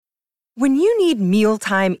When you need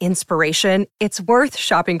mealtime inspiration, it's worth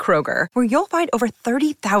shopping Kroger, where you'll find over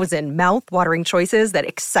 30,000 mouth-watering choices that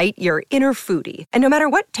excite your inner foodie. And no matter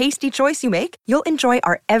what tasty choice you make, you'll enjoy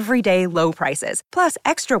our everyday low prices, plus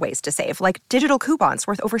extra ways to save, like digital coupons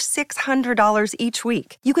worth over $600 each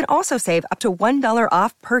week. You can also save up to $1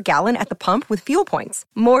 off per gallon at the pump with fuel points.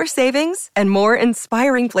 More savings and more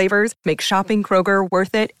inspiring flavors make shopping Kroger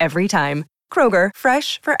worth it every time. Kroger,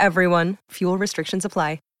 fresh for everyone. Fuel restrictions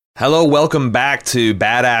apply. Hello, welcome back to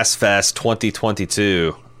Badass Fest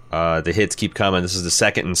 2022. The hits keep coming. This is the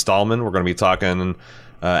second installment. We're going to be talking,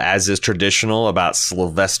 as is traditional, about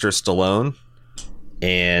Sylvester Stallone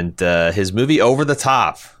and his movie Over the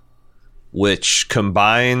Top, which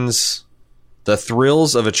combines the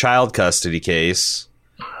thrills of a child custody case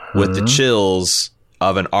with the chills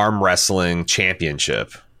of an arm wrestling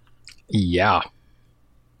championship. Yeah.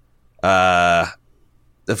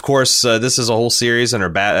 Of course, this is a whole series in our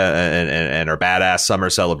Badass Summer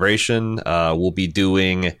Celebration. We'll be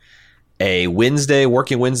doing a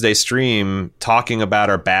Working Wednesday stream talking about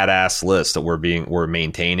our badass list that we're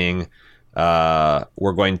maintaining.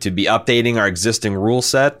 We're going to be updating our existing rule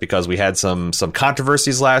set because we had some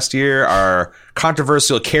controversies last year. Our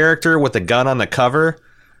controversial character with the gun on the cover.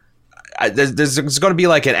 There's going to be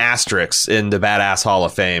like an asterisk in the Badass Hall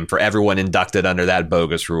of Fame for everyone inducted under that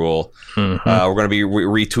bogus rule. Mm-hmm. We're going to be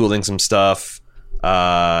retooling some stuff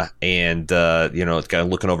and kind of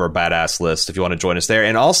looking over a badass list if you want to join us there.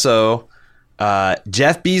 And also,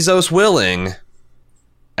 Jeff Bezos willing,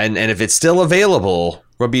 and if it's still available,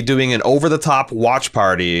 we'll be doing an over-the-top watch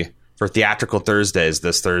party for Theatrical Thursdays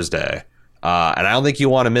this Thursday. And I don't think you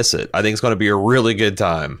want to miss it. I think it's going to be a really good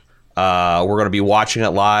time. We're going to be watching it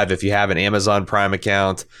live. If you have an Amazon Prime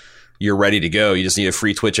account, you're ready to go. You just need a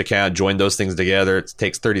free Twitch account. Join those things together. It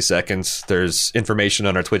takes 30 seconds. There's information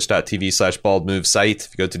on our twitch.tv/baldmove site.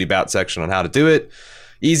 If you go to the About section on how to do it,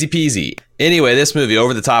 easy peasy. Anyway, this movie,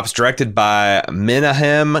 Over the Top, is directed by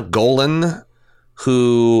Menahem Golan,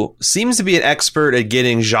 who seems to be an expert at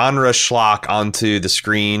getting genre schlock onto the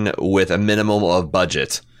screen with a minimum of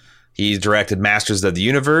budget. He's directed Masters of the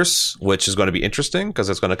Universe, which is going to be interesting because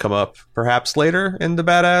it's going to come up perhaps later in the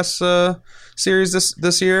Badass series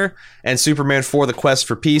this year. And Superman 4: The Quest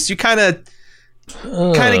for Peace. You kind of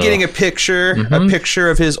getting a picture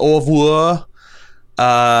of his oeuvre.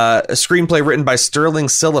 A screenplay written by Sterling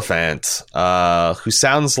Siliphant, who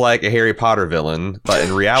sounds like a Harry Potter villain, but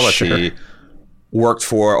in reality worked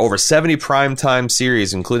for over 70 primetime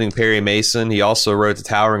series, including Perry Mason. He also wrote The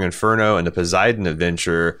Towering Inferno and The Poseidon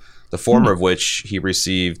Adventure, the former of which he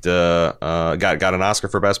received got an Oscar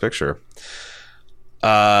for Best Picture.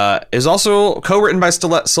 Is also co-written by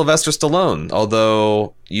Sylvester Stallone,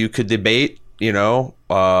 although you could debate,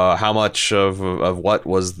 how much of what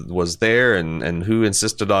was there and who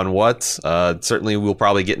insisted on what. Certainly, we'll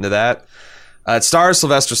probably get into that. It stars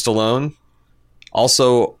Sylvester Stallone,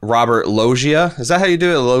 also Robert Loggia. Is that how you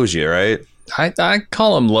do it? Loggia, right? I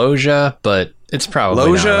call him Loggia, but it's probably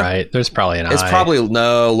Loggia? not right. There's probably an It's I. probably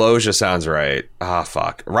no. Loggia sounds right.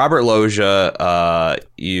 Fuck. Robert Loggia.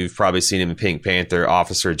 You've probably seen him in Pink Panther,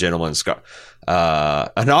 Officer, a Gentleman,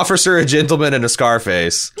 an Officer, a Gentleman, and a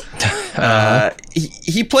Scarface.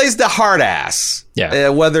 He plays the hard ass. Yeah.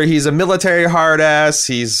 Whether he's a military hard ass,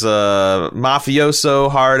 he's a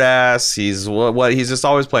mafioso hard ass. He's he's just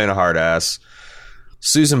always playing a hard ass.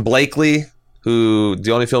 Susan Blakely, who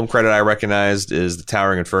the only film credit I recognized is The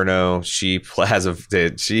Towering Inferno. She's got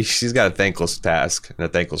a thankless task and a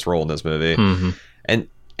thankless role in this movie. Mm-hmm.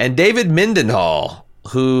 And David Mendenhall,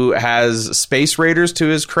 who has Space Raiders to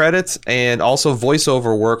his credit and also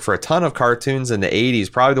voiceover work for a ton of cartoons in the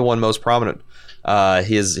 80s. Probably the one most prominent.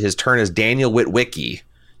 His turn as Daniel Witwicky,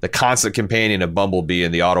 the constant companion of Bumblebee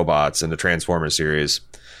and the Autobots in the Transformers series.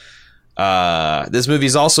 This movie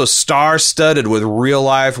is also star-studded with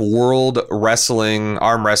real-life world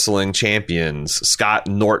arm wrestling champions Scott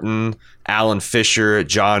Norton, Alan Fisher,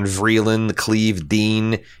 John Vreeland, Cleve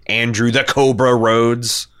Dean, Andrew the Cobra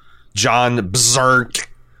Rhodes, John Berserk.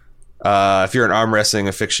 If you're an arm wrestling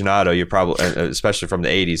aficionado, you probably, especially from the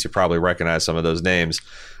 80s, you probably recognize some of those names.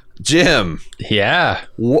 Jim, yeah,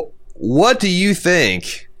 what do you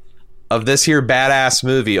think of this here badass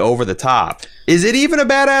movie, Over the Top? Is it even a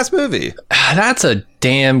badass movie? That's a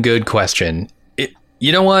damn good question.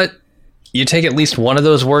 You know what? You take at least one of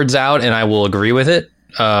those words out and I will agree with it.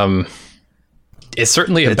 It's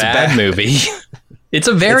certainly a bad movie. It's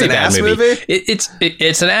a very bad movie.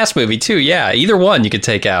 It's an ass movie too. Yeah, either one you could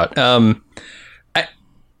take out. I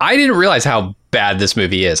didn't realize how bad this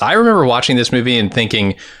movie is. I remember watching this movie and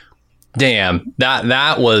thinking, damn,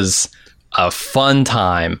 that was a fun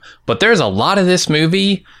time. But there's a lot of this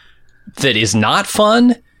movie that is not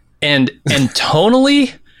fun, and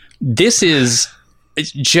tonally, this is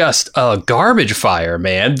just a garbage fire,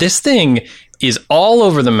 man. This thing is all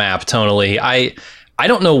over the map tonally. I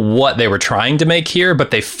don't know what they were trying to make here,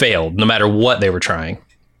 but they failed no matter what they were trying.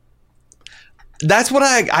 That's what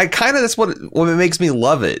that's what makes me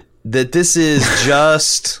love it. That this is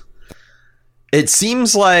just, it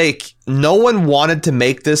seems like no one wanted to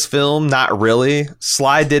make this film. Not really.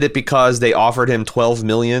 Sly did it because they offered him $12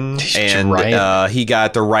 million and he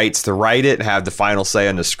got the rights to write it and have the final say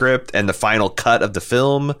on the script and the final cut of the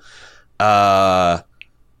film.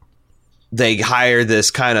 They hire this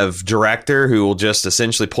kind of director who will just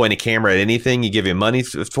essentially point a camera at anything you give him money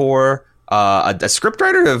for. A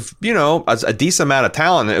scriptwriter of, a decent amount of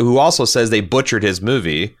talent, who also says they butchered his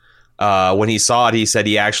movie. When he saw it, he said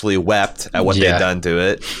he actually wept at what they'd done to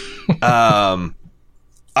it. I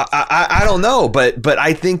don't know, but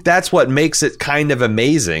I think that's what makes it kind of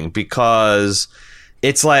amazing, because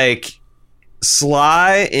it's like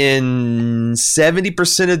Sly in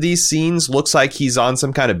 70% of these scenes looks like he's on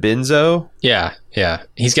some kind of benzo. Yeah.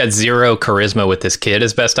 He's got zero charisma with this kid,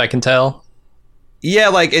 as best I can tell.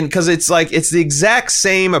 Yeah, and because it's the exact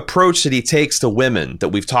same approach that he takes to women that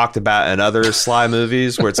we've talked about in other Sly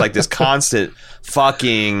movies, where it's like this constant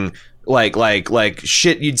fucking like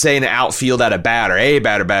shit you'd say in the outfield at a batter. Hey,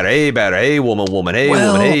 batter, hey, batter, hey, woman, hey,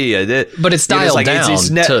 woman, hey. But it's dialed down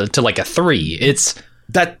to like a 3. That's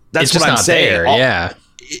what just I'm not saying. There. Yeah.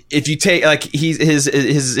 If you take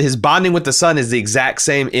his bonding with the son is the exact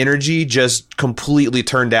same energy, just completely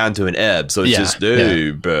turned down to an ebb. So it's just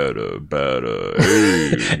better,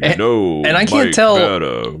 hey, no, and I can't tell.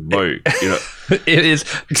 Better, Mike, It is.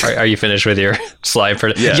 Are you finished with your slide?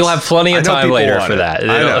 Yes. You'll have plenty of time later for that.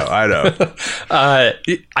 I know.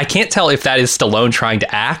 I can't tell if that is Stallone trying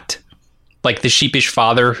to act like the sheepish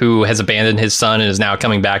father who has abandoned his son and is now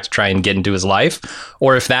coming back to try and get into his life,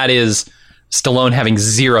 or if that is Stallone having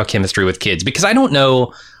zero chemistry with kids. Because I don't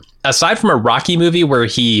know, aside from a Rocky movie where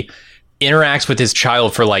he interacts with his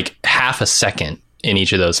child for like half a second in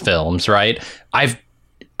each of those films, right? I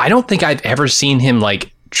don't think I've ever seen him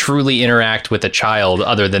like truly interact with a child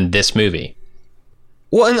other than this movie.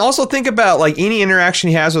 Well, and also think about like any interaction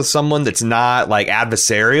he has with someone that's not like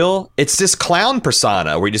adversarial. It's this clown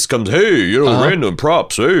persona where he just comes, hey, random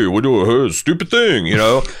props. Hey, we're doing a stupid thing,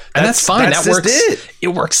 And that's fine. That works. It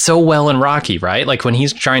works so well in Rocky, right? Like when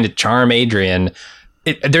he's trying to charm Adrian,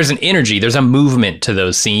 there's an energy, there's a movement to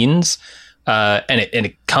those scenes. And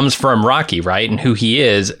it comes from Rocky, right? And who he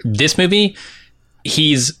is. This movie,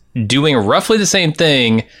 he's doing roughly the same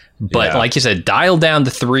thing, but like you said, dialed down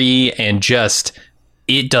to 3 and just...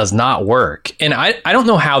 it does not work. And I don't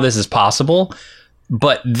know how this is possible,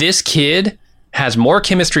 but this kid has more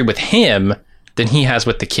chemistry with him than he has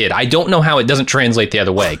with the kid. I don't know how it doesn't translate the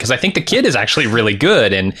other way, because I think the kid is actually really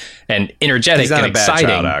good and energetic and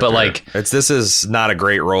exciting. But this is not a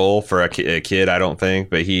great role for a kid, I don't think,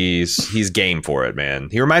 but he's game for it, man.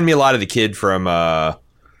 He reminded me a lot of the kid from not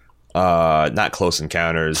Close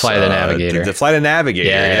Encounters, Flight of the Navigator. The Flight of the Navigator,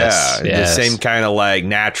 yes. The same kind of like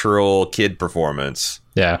natural kid performance.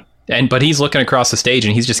 Yeah, but he's looking across the stage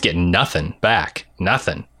and he's just getting nothing back.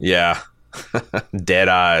 Nothing. Yeah. Dead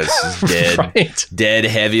eyes. Dead. Right. Dead,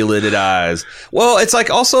 heavy-lidded eyes. Well, it's like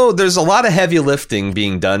also there's a lot of heavy lifting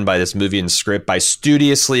being done by this movie and script by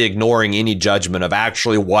studiously ignoring any judgment of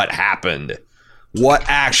actually what happened. What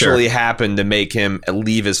actually happened to make him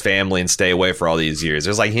leave his family and stay away for all these years.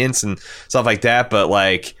 There's like hints and stuff like that, but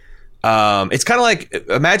like it's kind of like,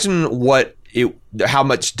 imagine how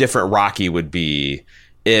much different Rocky would be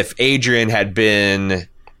if Adrian had been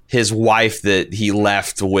his wife that he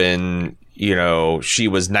left when, she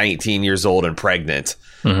was 19 years old and pregnant.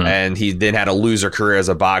 Mm-hmm. And he then had a loser career as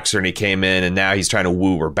a boxer, and he came in and now he's trying to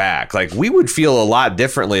woo her back. Like, we would feel a lot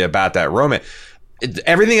differently about that romance.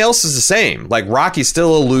 Everything else is the same. Like, Rocky's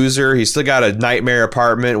still a loser. He's still got a nightmare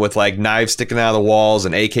apartment with like knives sticking out of the walls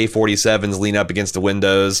and AK-47s lean up against the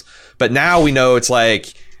windows. But now we know it's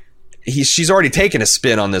like she's already taken a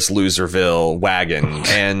spin on this Loserville wagon,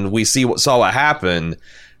 and we saw what happened.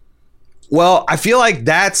 Well, I feel like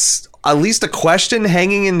that's at least a question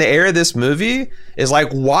hanging in the air of this movie is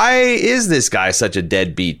like, why is this guy such a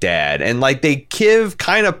deadbeat dad? And like, they give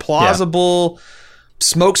kind of plausible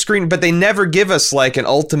smokescreen, but they never give us like an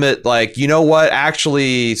ultimate, like, you know what,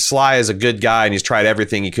 actually Sly is a good guy and he's tried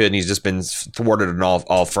everything he could and he's just been thwarted on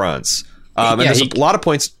all fronts. And there's a lot of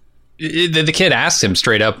points. The kid asks him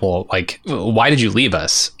straight up, well, like, why did you leave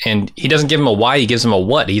us? And he doesn't give him a why, he gives him a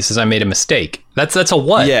what. He says, I made a mistake. That's a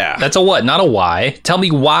what. Yeah. That's a what, not a why. Tell me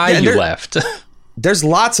why you left. there's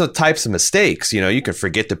lots of types of mistakes. You can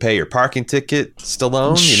forget to pay your parking ticket,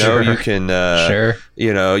 Stallone. You can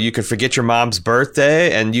you can forget your mom's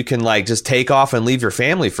birthday, and you can like just take off and leave your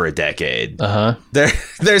family for a decade.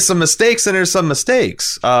 There's some mistakes, and there's some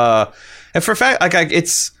mistakes. And for a fact,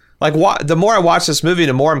 it's like the more I watch this movie,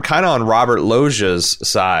 the more I'm kind of on Robert Loggia's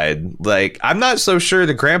side. Like, I'm not so sure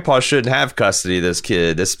the grandpa shouldn't have custody of this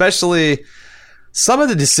kid, especially some of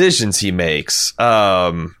the decisions he makes.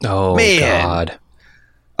 Man. God.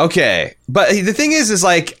 Okay, but the thing is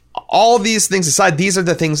like, all these things aside, these are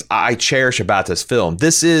the things I cherish about this film.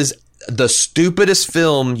 This is the stupidest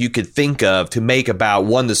film you could think of to make about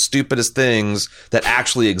one of the stupidest things that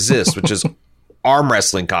actually exist, which is arm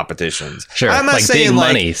wrestling competitions. Sure, I'm not like saying big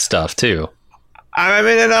money stuff too. I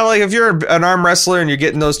mean, and like, if you're an arm wrestler and you're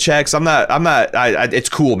getting those checks, it's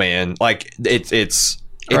cool, man. Like, it's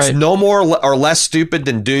right. No more or less stupid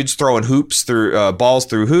than dudes throwing hoops through balls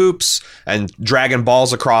through hoops and dragging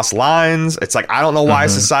balls across lines. It's like, I don't know why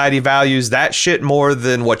society values that shit more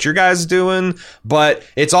than what your guys doing, but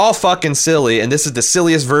it's all fucking silly. And this is the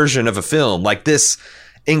silliest version of a film. Like, this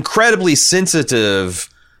incredibly sensitive,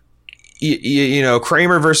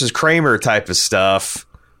 Kramer versus Kramer type of stuff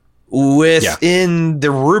within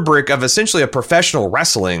the rubric of essentially a professional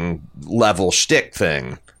wrestling level shtick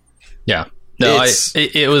thing. Yeah. No,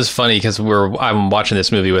 it was funny because I'm watching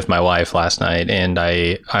this movie with my wife last night, and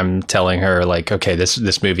I'm telling her, like, okay,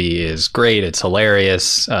 this movie is great, it's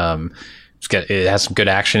hilarious, it has some good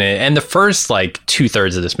action in it, and the first like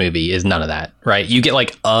 2/3 of this movie is none of that, right? You get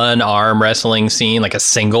like an arm wrestling scene, like a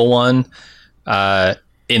single one,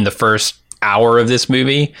 in the first hour of this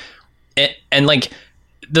movie, and like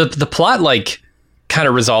the plot like kind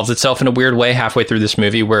of resolves itself in a weird way halfway through this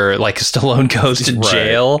movie, where like Stallone goes to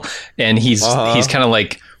jail, and he's kind of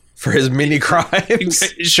like, for his mini crimes.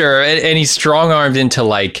 Sure. And he's strong-armed into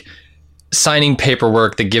like signing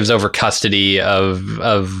paperwork that gives over custody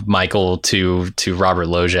of Michael to Robert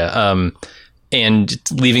Loggia,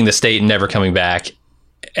 and leaving the state and never coming back.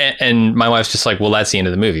 And my wife's just like, well, that's the end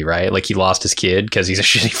of the movie, right? Like, he lost his kid because he's a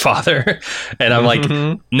shitty father. And I'm like,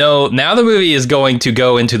 no, now the movie is going to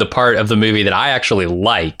go into the part of the movie that I actually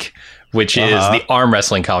like, which is the arm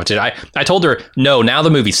wrestling competition. I told her, no, now the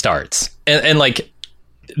movie starts. And like,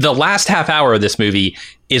 the last half hour of this movie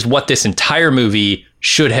is what this entire movie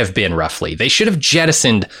should have been, roughly. They should have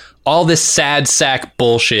jettisoned all this sad sack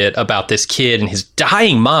bullshit about this kid and his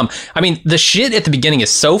dying mom. I mean, the shit at the beginning is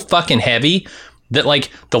so fucking heavy that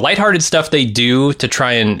like the lighthearted stuff they do to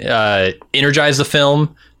try and energize the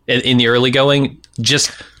film in the early going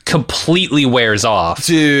just completely wears off,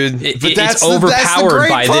 dude. It's overpowered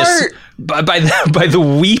by this, by the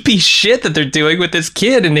weepy shit that they're doing with this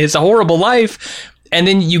kid and his horrible life. And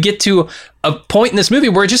then you get to a point in this movie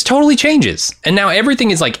where it just totally changes, and now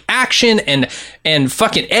everything is like action, and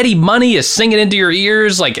fucking Eddie Money is singing into your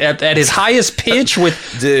ears like at his highest pitch with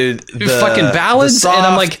fucking ballads, and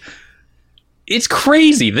I'm like, it's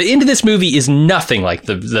crazy. The end of this movie is nothing like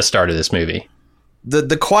the start of this movie.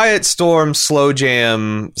 The Quiet Storm slow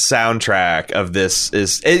jam soundtrack of this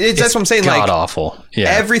is that's what I'm saying. God like, awful. Yeah.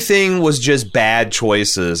 Everything was just bad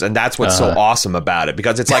choices, and that's what's so awesome about it,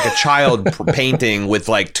 because it's like a child painting with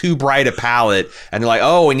like too bright a palette, and they're like,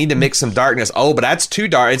 oh, we need to mix some darkness. Oh, but that's too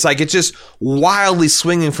dark. It's like, it's just wildly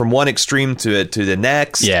swinging from one extreme to the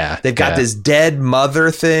next. Yeah, they've got this dead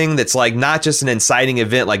mother thing that's like not just an inciting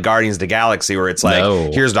event like Guardians of the Galaxy, where it's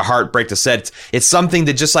like, here's the heartbreak to set. It's something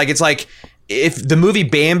that just like, it's like, if the movie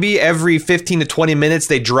Bambi, every 15 to 20 minutes,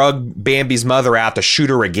 they drug Bambi's mother out to shoot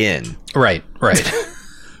her again. Right. But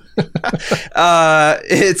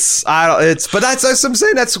that's what I'm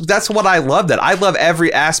saying. That's what I love. That I love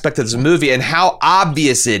every aspect of this movie and how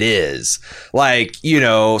obvious it is. Like,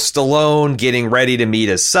 Stallone getting ready to meet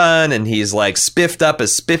his son, and he's like spiffed up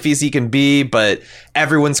as spiffy as he can be, but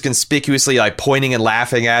everyone's conspicuously like pointing and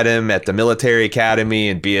laughing at him at the military academy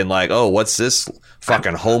and being like, oh, what's this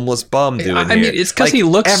fucking homeless bum doing here? I mean, it's because he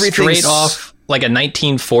looks straight off like a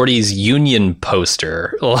 1940s Union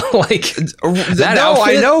poster. Like that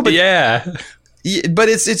outfit? I know, but yeah. But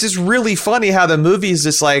it's just really funny how the movie's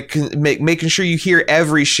just like making sure you hear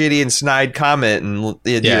every shitty and snide comment, and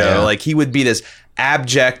like he would be this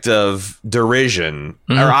object of derision.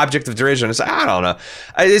 It's like, I don't know.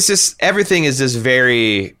 It's just, everything is just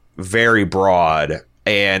very, very broad.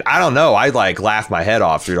 And I don't know, I like laugh my head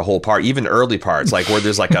off through the whole part, even early parts, like where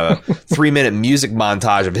there's like a 3-minute music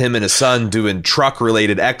montage of him and his son doing truck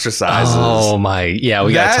related exercises. Oh my, yeah,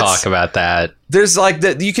 we gotta talk about that. There's like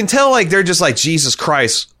that, you can tell like they're just like, Jesus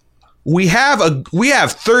Christ, we have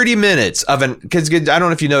 30 minutes of because I don't know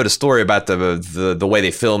if you know the story about the way they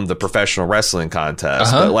filmed the professional wrestling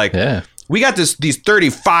contest, but like we got these 30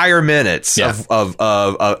 fire minutes of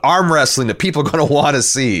arm wrestling that people are going to want to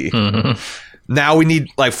see. Now we need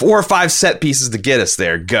like 4 or 5 set pieces to get us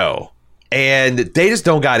there. Go. And they just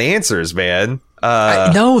don't got answers, man.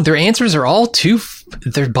 No, their answers are all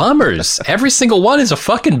they're bummers. Every single one is a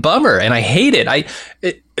fucking bummer, and I hate it.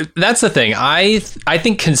 That's the thing. I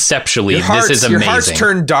think conceptually this is amazing. Your heart's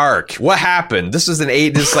turned dark. What happened? This is an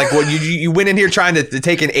 80s. This is like what you went in here trying to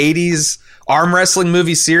take an 80s arm wrestling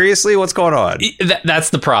movie seriously. What's going on? That's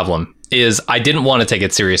the problem. Is I didn't want to take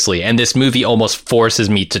it seriously, and this movie almost forces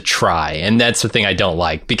me to try, and that's the thing I don't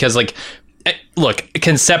like, because like, look,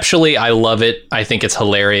 conceptually I love it. I think it's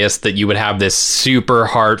hilarious that you would have this super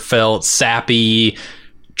heartfelt, sappy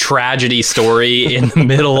tragedy story in the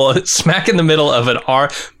middle, smack in the middle of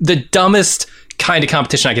the dumbest kind of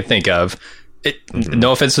competition I could think of.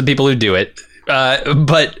 No offense to the people who do it,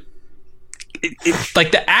 but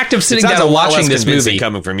like the act of sitting down and watching this movie,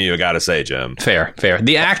 coming from you, I gotta say, Jim. Fair.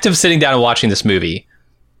 The act of sitting down and watching this movie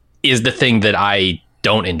is the thing that I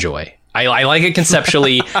don't enjoy. I like it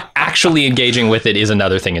conceptually. Actually engaging with it is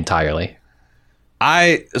another thing entirely.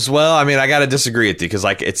 I gotta disagree with you, because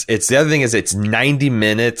like it's the other thing is it's 90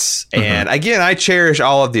 minutes, and again, I cherish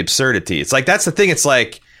all of the absurdity. It's like that's the thing. It's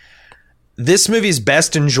like this movie's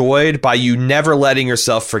best enjoyed by you never letting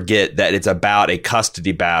yourself forget that it's about a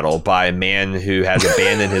custody battle by a man who has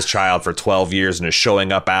abandoned his child for 12 years and is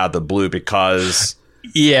showing up out of the blue because...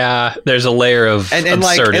 Yeah, there's a layer of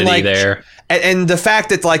absurdity there. And the fact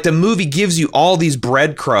that like the movie gives you all these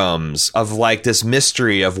breadcrumbs of like this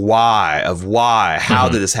mystery of why, how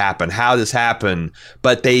did this happen?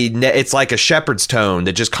 But it's like a shepherd's tone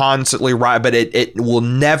that just constantly but it will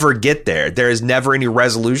never get there. There is never any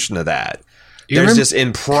resolution to that. There's just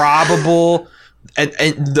improbable.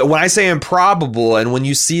 And when I say improbable, and when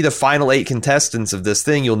you see the final 8 contestants of this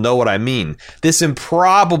thing, you'll know what I mean. This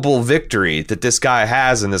improbable victory that this guy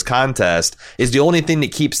has in this contest is the only thing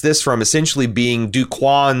that keeps this from essentially being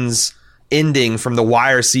Duquan's ending from The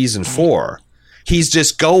Wire season 4. He's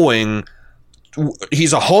just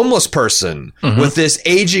he's a homeless person with this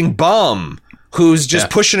aging bum who's just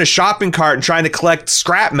pushing a shopping cart and trying to collect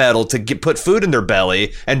scrap metal to put food in their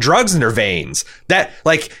belly and drugs in their veins. That,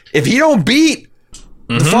 like, if he don't beat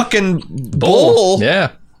the fucking bull,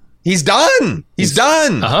 he's done. He's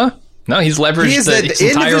done. No, he's leveraged his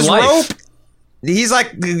entire life. Rope. He's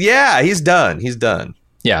like, he's done. He's done.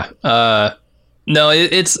 Yeah. No,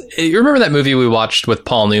 you remember that movie we watched with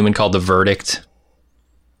Paul Newman called The Verdict?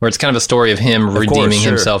 Where it's kind of a story of him redeeming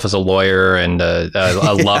himself as a lawyer and a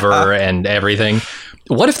lover and everything.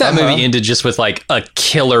 What if that movie ended just with like a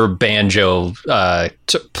killer banjo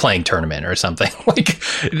playing tournament or something? Like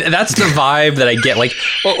that's the vibe that I get. Like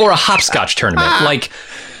or a hopscotch tournament, like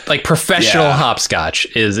professional hopscotch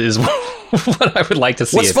is what I would like to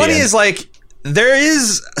see. What's funny is like there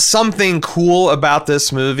is something cool about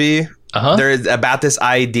this movie. There is about this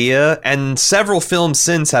idea, and several films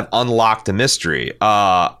since have unlocked the mystery.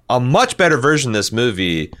 A much better version of this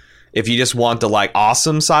movie, if you just want the like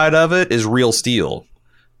awesome side of it, is Real Steel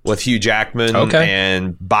with Hugh Jackman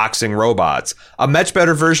and boxing robots. A much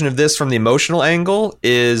better version of this from the emotional angle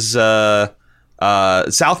is Southpaw.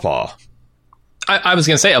 I was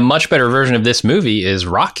going to say a much better version of this movie is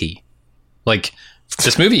Rocky. Like...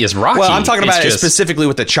 This movie is Rocky. Well, I'm talking about it specifically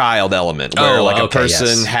with the child element, where a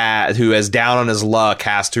person who is down on his luck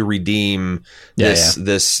has to redeem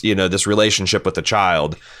this relationship with the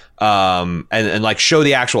child, and like show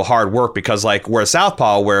the actual hard work, because like where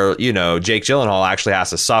Southpaw, where Jake Gyllenhaal actually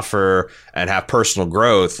has to suffer and have personal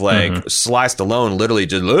growth, like Sly Stallone literally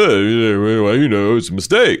just it's a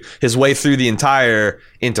mistake his way through the entire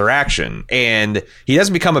interaction, and he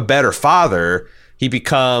doesn't become a better father. He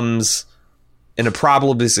becomes an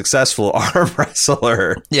improbably successful arm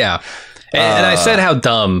wrestler. Yeah. And I said how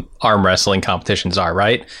dumb arm wrestling competitions are,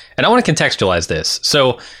 right? And I want to contextualize this.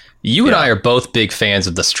 So you and I are both big fans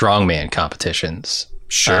of the strongman competitions.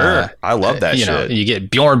 Sure. I love that shit. You get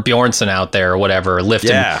Bjorn Bjornsson out there or whatever,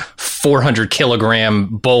 lifting 400 kilogram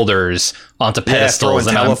boulders onto pedestals.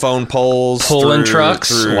 And telephone poles. Pulling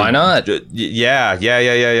trucks. Why not? Yeah.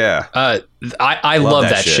 I love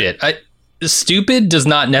that shit. Stupid does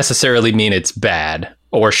not necessarily mean it's bad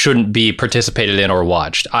or shouldn't be participated in or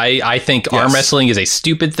watched. I think arm wrestling is a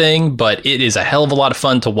stupid thing, but it is a hell of a lot of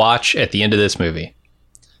fun to watch at the end of this movie.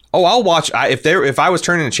 Oh, I'll watch. If I was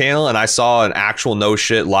turning a channel and I saw an actual no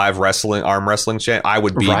shit live arm wrestling channel, I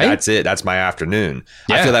would be. Right? That's it. That's my afternoon.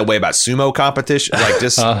 Yeah. I feel that way about sumo competition. Like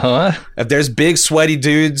just if there's big sweaty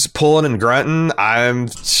dudes pulling and grunting, I'm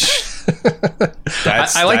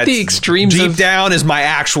I like the extremes. Deep down is my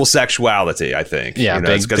actual sexuality, I think. Yeah,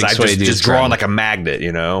 because I just drawn like a magnet.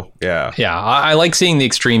 Yeah. I like seeing the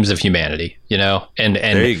extremes of humanity. And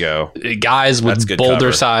there you go. Guys with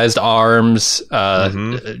boulder-sized arms,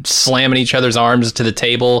 slamming each other's arms to the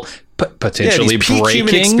table, potentially breaking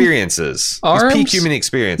human experiences. Arms. These peak human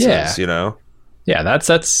experiences. Yeah. Yeah, that's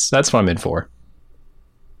what I'm in for.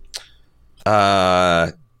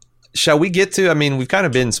 Shall we get to? I mean, we've kind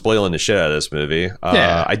of been spoiling the shit out of this movie.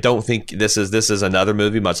 I don't think this is another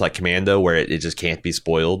movie, much like Commando, where it just can't be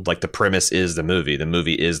spoiled. Like, the premise is the movie. The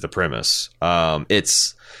movie is the premise.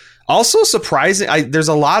 It's also surprising. There's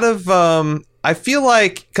a lot of I feel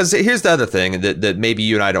like, because here's the other thing that maybe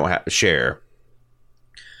you and I don't share.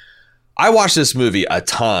 I watched this movie a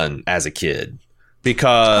ton as a kid.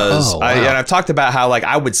 Because I've talked about how like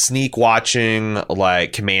I would sneak watching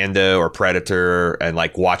like Commando or Predator and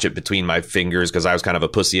like watch it between my fingers because I was kind of a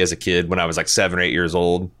pussy as a kid when I was like 7 or 8 years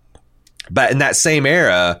old. But in that same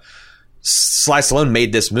era, Sly Stallone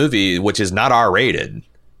made this movie, which is not R-rated,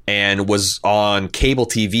 and was on cable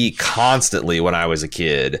TV constantly when I was a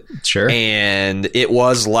kid. Sure. And it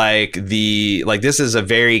was like this is a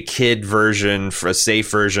very kid version, for a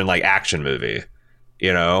safe version, like action movie,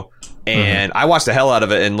 And I watched the hell out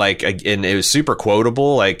of it, and it was super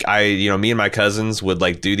quotable. Like me and my cousins would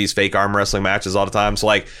like do these fake arm wrestling matches all the time. So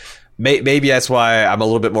like maybe that's why I'm a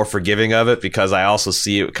little bit more forgiving of it, because I also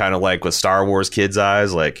see it kind of like with Star Wars kids'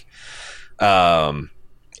 eyes. Like, I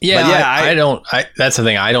don't. That's the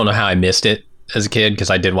thing. I don't know how I missed it as a kid, because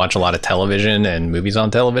I did watch a lot of television and movies on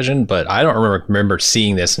television, but I don't remember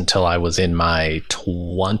seeing this until I was in my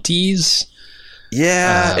 20s.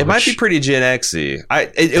 Yeah, it might be pretty Gen X-y.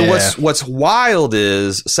 What's wild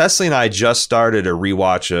is Cecily and I just started a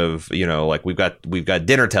rewatch of, like we've got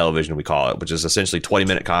dinner television, we call it, which is essentially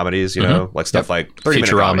 20-minute comedies, like stuff like 30-minute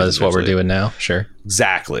Futurama is what we're doing now. Sure.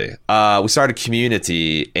 Exactly. We started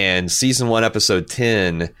Community, and season 1, episode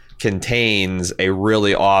 10 contains a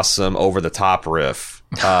really awesome over-the-top riff.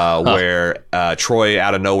 Where Troy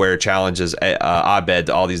out of nowhere challenges Abed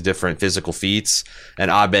to all these different physical feats,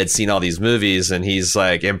 and Abed's seen all these movies, and he's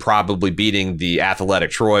like improbably beating the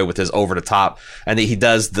athletic Troy with his over the top, and he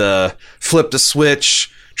does the flip the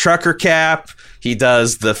switch trucker cap, he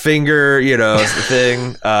does the finger,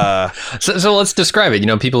 thing. So let's describe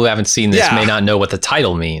it. People who haven't seen this may not know what the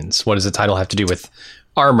title means. What does the title have to do with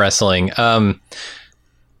arm wrestling?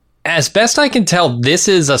 As best I can tell, this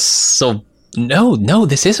is No,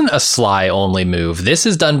 this isn't a Sly only move. This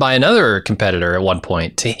is done by another competitor at one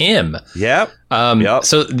point to him. Yep.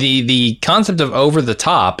 So the concept of over the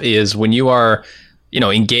top is when you are,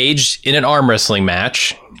 engaged in an arm wrestling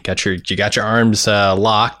match, you got your arms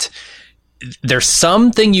locked. There's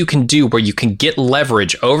something you can do where you can get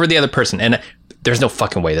leverage over the other person, and there's no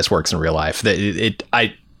fucking way this works in real life.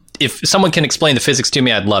 If someone can explain the physics to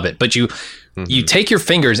me, I'd love it. But you take your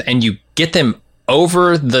fingers and you get them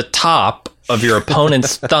over the top of your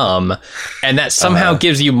opponent's thumb, and that somehow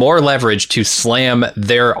gives you more leverage to slam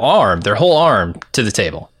their whole arm to the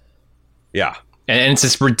table. Yeah. And it's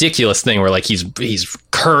this ridiculous thing where like he's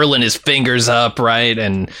curling his fingers up, right?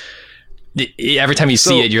 And every time you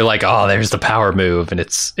see it, you're like, oh, there's the power move, and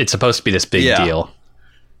it's supposed to be this big deal.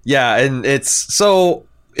 Yeah, and it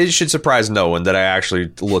should surprise no one that I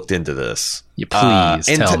actually looked into this. Please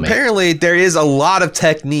tell me. Apparently, there is a lot of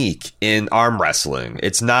technique in arm wrestling.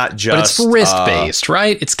 It's not just... But it's wrist-based,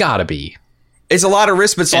 right? It's got to be. It's a lot of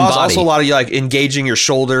wrist, but it's also a lot of like engaging your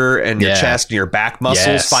shoulder and your chest and your back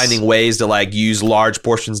muscles, finding ways to like use large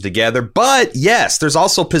portions together. But yes, there's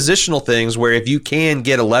also positional things where if you can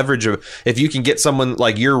get a leverage of, if you can get someone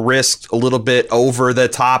like your wrist a little bit over the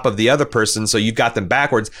top of the other person, so you've got them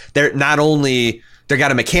backwards, they're not only... They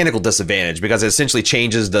got a mechanical disadvantage because it essentially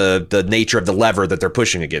changes the nature of the lever that they're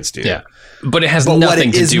pushing against you. Yeah, but it has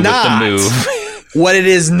nothing to do with the move. What it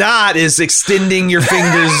is not is extending your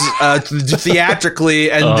fingers theatrically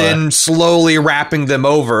and then slowly wrapping them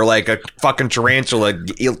over like a fucking tarantula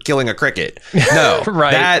killing a cricket. No,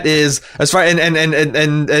 right. That is as far and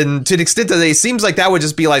to the extent that it seems like that would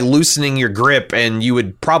just be like loosening your grip, and you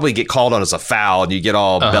would probably get called on as a foul, and you get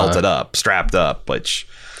all belted up, strapped up, which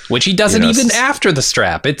he doesn't even after the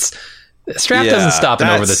strap. The strap doesn't stop him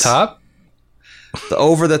over the top. The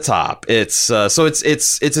over the top. It's so it's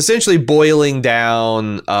essentially boiling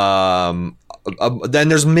down. Then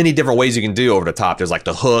there's many different ways you can do over the top. There's like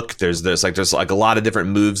the hook. There's like a lot of different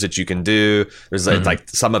moves that you can do. There's like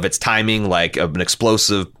some of it's timing, like an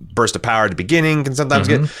explosive burst of power at the beginning can sometimes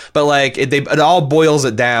get. But like it all boils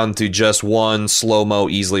it down to just one slow-mo,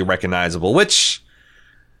 easily recognizable, which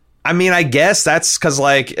I mean, I guess that's because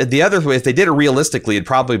like the other way, if they did it realistically, it'd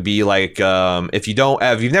probably be like if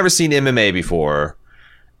you've never seen MMA before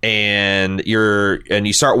and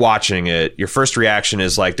you start watching it, your first reaction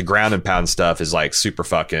is like the ground and pound stuff is like super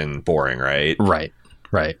fucking boring, right?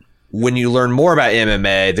 Right. When you learn more about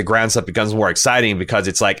MMA, the ground stuff becomes more exciting because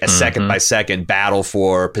it's like a second by second battle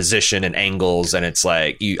for position and angles, and it's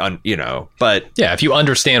like you know. But yeah, if you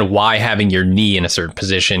understand why having your knee in a certain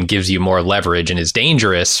position gives you more leverage and is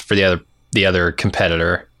dangerous for the other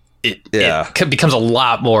competitor, it becomes a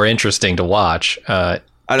lot more interesting to watch.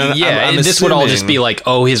 This would all just be like,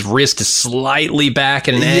 oh, his wrist is slightly back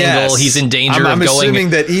at an angle. He's in danger of going. I'm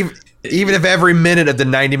assuming that even if every minute of the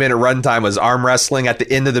 90-minute runtime was arm wrestling, at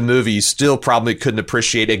the end of the movie, you still probably couldn't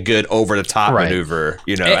appreciate a good over-the-top maneuver,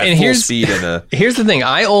 you know, at full speed. Here's the thing.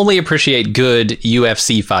 I only appreciate good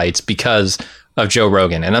UFC fights because of Joe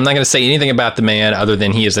Rogan. And I'm not going to say anything about the man other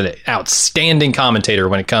than he is an outstanding commentator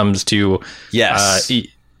when it comes to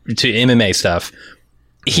MMA stuff.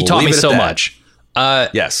 He taught me so much.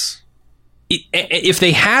 Yes. If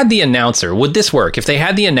they had the announcer, would this work? If they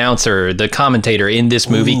had the announcer, the commentator in this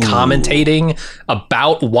movie commentating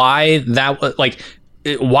about why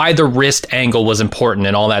why the wrist angle was important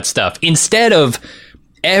and all that stuff, instead of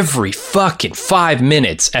every fucking 5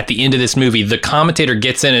 minutes at the end of this movie, the commentator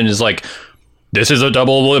gets in and is like, this is a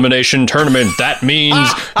double elimination tournament. That means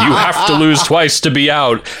you have to lose twice to be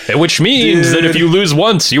out, which means that if you lose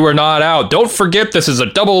once, you are not out. Don't forget, this is a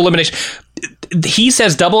double elimination. He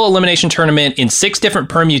says double elimination tournament in 6 different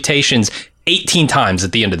permutations 18 times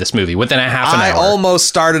at the end of this movie within a half an hour. I almost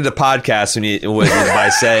started a podcast by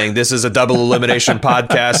saying this is a double elimination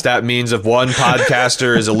podcast. That means if one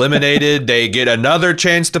podcaster is eliminated, they get another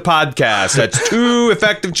chance to podcast. That's 2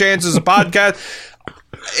 effective chances of podcast.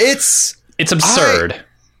 It's absurd.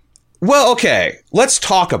 Well, okay, let's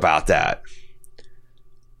talk about that.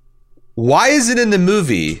 Why is it in the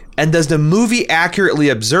movie, and does the movie accurately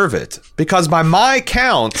observe it? Because by my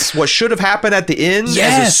counts, what should have happened at the end is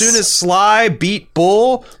as soon as Sly beat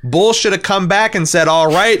Bull should have come back and said, all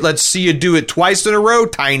right, let's see you do it twice in a row,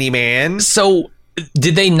 tiny man. So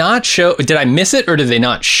did I miss it, or did they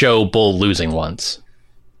not show Bull losing once?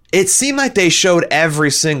 It seemed like they showed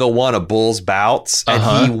every single one of Bull's bouts,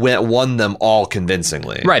 and he won them all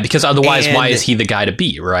convincingly. Right, because otherwise, why is he the guy to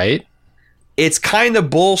beat, right? It's kind of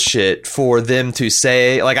bullshit for them to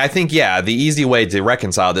say, like, I think, the easy way to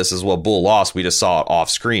reconcile this is, well, Bull lost. We just saw it off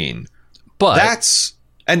screen. But that's,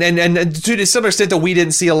 and to some extent that we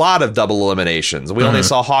didn't see a lot of double eliminations. We only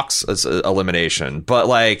saw Hawk's elimination. But,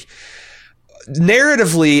 like,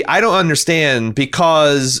 narratively, I don't understand,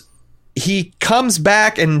 because he comes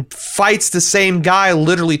back and fights the same guy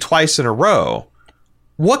literally twice in a row.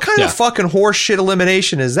 What kind of fucking horseshit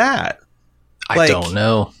elimination is that? I don't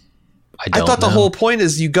know. I thought the whole point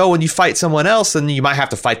is you go and you fight someone else, and you might have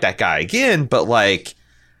to fight that guy again. But like,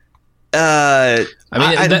 that's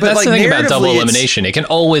the thing about double elimination. It can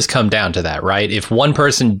always come down to that, right? If one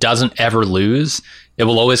person doesn't ever lose, it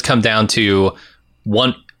will always come down to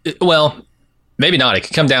one. Well, maybe not. It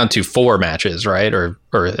could come down to 4 matches, right? Or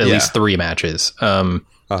at least 3 matches.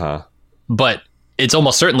 But it's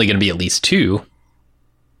almost certainly going to be at least 2,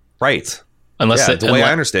 right? Unless the way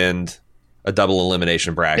I understand a double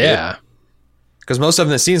elimination bracket, because most of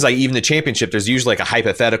them, it seems like even the championship, there's usually like a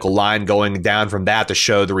hypothetical line going down from that to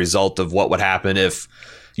show the result of what would happen if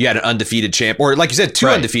you had an undefeated champ, or like you said, 2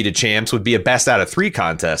 undefeated champs would be a best out of 3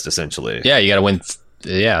 contest, essentially. Yeah, you got to win.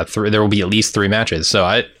 There will be at least 3 matches. So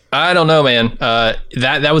I don't know, man.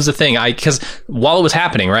 That was the thing. Because while it was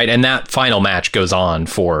happening, right, and that final match goes on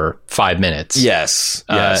for 5 minutes. Yes.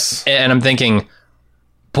 And I'm thinking,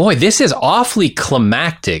 boy, this is awfully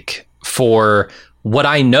climactic for what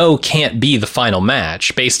I know can't be the final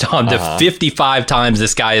match, based on the 55 times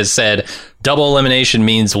this guy has said double elimination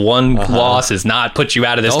means one loss is not put you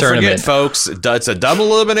out of this tournament. Don't forget, folks, it's a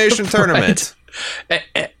double elimination tournament.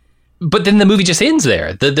 But then the movie just ends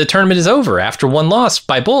there. The tournament is over after 1 loss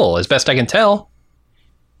by Bull, as best I can tell.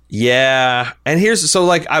 Yeah, and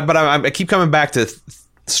I keep coming back to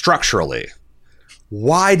structurally.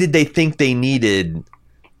 Why did they think they needed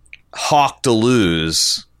Hawk to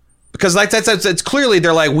lose? Because like it's clearly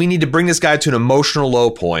they're like, we need to bring this guy to an emotional low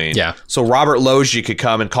point. Yeah. So Robert Loggia could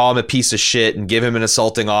come and call him a piece of shit and give him an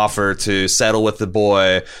insulting offer to settle with the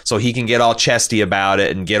boy, so he can get all chesty about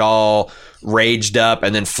it and get all raged up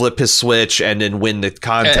and then flip his switch and then win the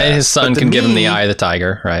contest. And his son can give him the eye of the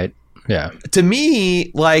tiger, right? Yeah. To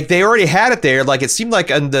me, like, they already had it there. Like, it seemed like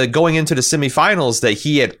going into the semifinals that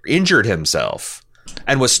he had injured himself.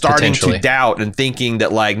 and was starting to doubt and thinking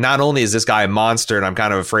that, like, not only is this guy a monster and I'm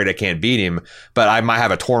kind of afraid I can't beat him, but I might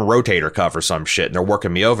have a torn rotator cuff or some shit and they're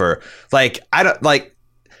working me over. Like, I don't like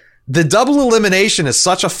the double elimination is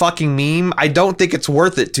such a fucking meme. I don't think it's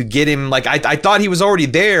worth it to get him. Like, I thought he was already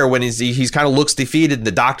there when he's kind of looks defeated and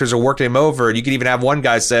the doctors are working him over. And you could even have one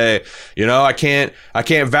guy say, you know, I can't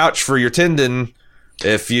vouch for your tendon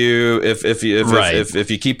if you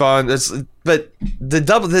keep on this. But the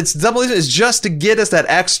double is just to get us that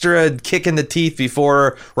extra kick in the teeth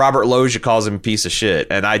before Robert Loggia calls him a piece of shit.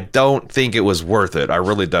 And I don't think it was worth it. I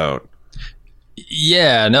really don't.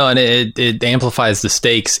 Yeah, no, and it amplifies the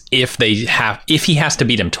stakes if he has to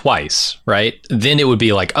beat him twice, right? Then it would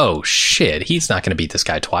be like, oh shit, he's not going to beat this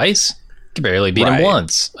guy twice. He can barely beat him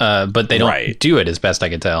once. But they don't do it, as best I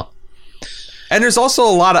can tell. And there's also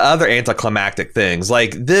a lot of other anticlimactic things.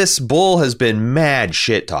 Like, this Bull has been mad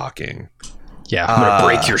shit talking. Yeah, I'm going to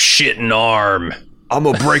break your shitting arm. I'm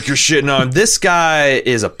going to break your shitting arm. This guy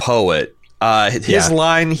is a poet. His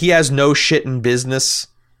line, he has no shitting business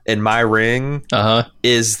in my ring,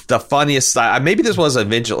 is the funniest. Maybe this was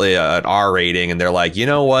eventually an R rating, and they're like, you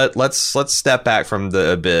know what? Let's step back from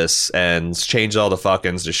the abyss and change all the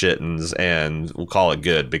fuckings to shittins, and we'll call it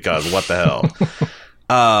good, because what the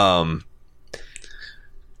hell?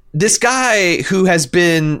 This guy who has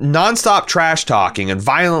been nonstop trash talking and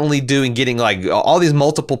violently getting like all these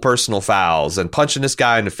multiple personal fouls and punching this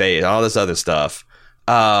guy in the face and all this other stuff.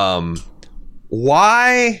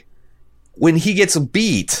 Why, when he gets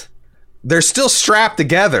beat, they're still strapped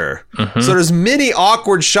together? So there's many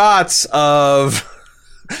awkward shots of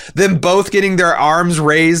them both getting their arms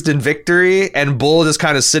raised in victory and Bull just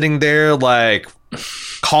kind of sitting there like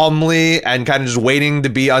calmly and kind of just waiting to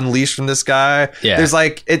be unleashed from this guy. Yeah.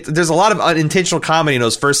 There's a lot of unintentional comedy in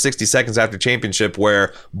those first 60 seconds after championship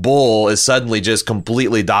where Bull is suddenly just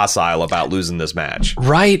completely docile about losing this match.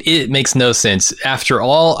 Right. It makes no sense. After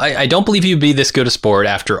all, I don't believe you'd be this good a sport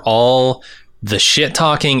after all the shit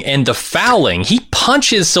talking and the fouling. He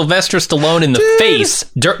punches Sylvester Stallone in the face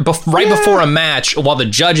before a match while the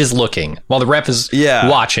judge is looking, while the ref is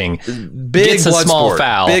watching. Gets a small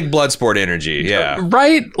foul. Big blood sport energy. Yeah.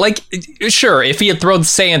 Right? Like, sure, if he had thrown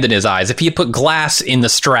sand in his eyes, if he had put glass in the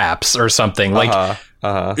straps or something,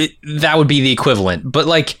 that would be the equivalent. But,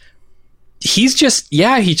 like, he's just,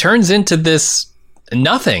 he turns into this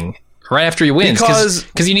nothing right after he wins,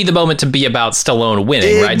 because you need the moment to be about Stallone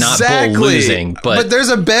winning, right? Not Bull losing. But there's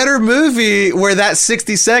a better movie where that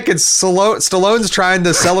 60 seconds Stallone's trying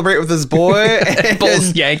to celebrate with his boy, and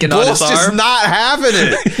Bull's yanking on his arm. Just not having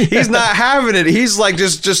it. He's not having it. He's like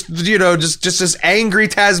just this angry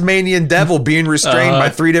Tasmanian devil being restrained by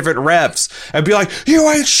 3 different refs, and be like, "You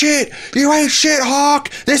ain't shit, Hawk.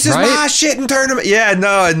 This is my shitting tournament." Yeah,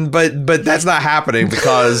 no, but that's not happening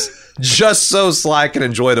because just so I can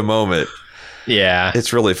enjoy the moment. Yeah.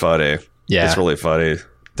 It's really funny. Yeah. It's really funny.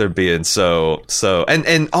 They're being so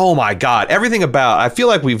and oh my God, everything about, I feel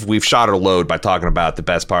like we've shot our load by talking about the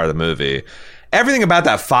best part of the movie. Everything about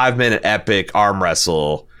that 5-minute epic arm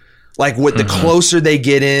wrestle, like with the closer they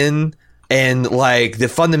get in and like the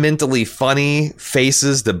fundamentally funny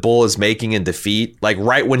faces that Bull is making in defeat, like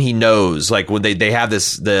right when he knows, like when they have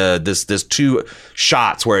this 2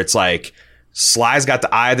 shots where it's like Sly's got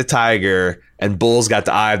the eye of the tiger and Bull's got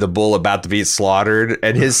the eye of the bull about to be slaughtered,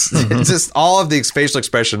 and his just all of the facial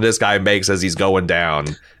expression this guy makes as he's going down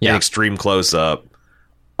in extreme close up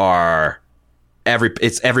are every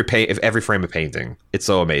frame of painting. It's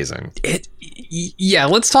so amazing.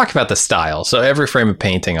 Let's talk about the style. So every frame of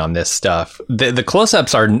painting on this stuff, the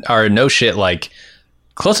close-ups are no shit like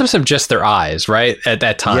close-ups of just their eyes, right?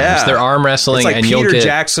 At times, they're arm wrestling, it's like and Peter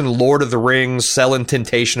Jackson, Lord of the Rings, selling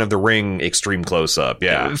Temptation of the Ring, extreme close-up.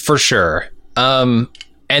 Yeah, for sure. And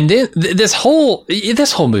then this whole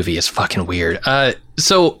movie is fucking weird.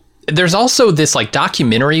 So there's also this like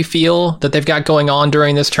documentary feel that they've got going on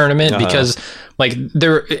during this tournament because like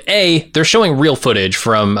they're showing real footage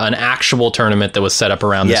from an actual tournament that was set up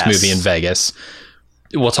around this movie in Vegas.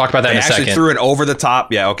 We'll talk about that in a second. They actually threw an over the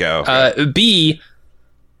top. Yeah. Okay. B.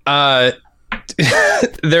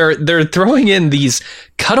 They're throwing in these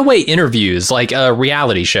cutaway interviews like a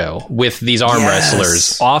reality show with these arm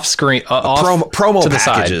wrestlers off screen, promo to the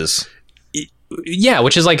packages. Side. Yeah,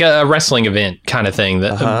 which is like a wrestling event kind of thing.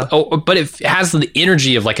 That, but it has the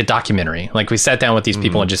energy of like a documentary. Like we sat down with these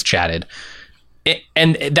people and just chatted.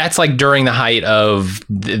 And that's like during the height of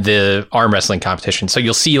the arm wrestling competition. So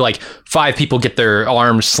you'll see like 5 people get their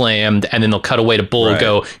arms slammed, and then they'll cut away to Bull and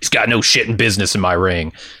go, "He's got no shit in business in my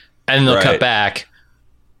ring." And then they'll cut back.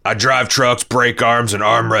 I drive trucks, break arms, and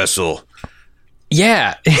arm wrestle.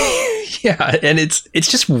 Yeah. Yeah, and it's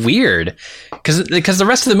just weird because the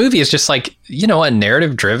rest of the movie is just like, you know, a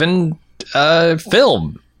narrative driven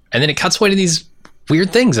film, and then it cuts away to these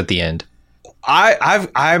weird things at the end.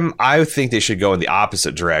 I think they should go in the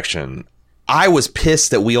opposite direction. I was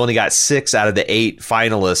pissed that we only got 6 out of the 8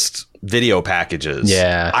 finalist video packages.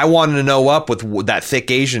 Yeah, I wanted to know up with that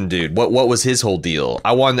thick Asian dude. What was his whole deal?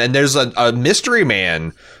 And there's a mystery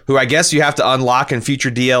man who I guess you have to unlock in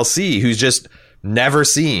future DLC who's just never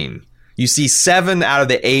seen. You see 7 out of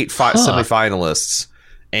the 8 semifinalists,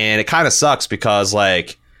 and it kind of sucks because,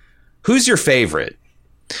 like, who's your favorite?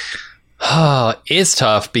 It's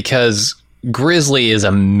tough because Grizzly is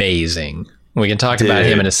amazing. We can talk about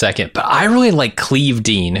him in a second, but I really like Cleve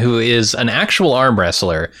Dean, who is an actual arm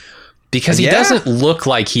wrestler, because he doesn't look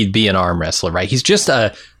like he'd be an arm wrestler, right? He's just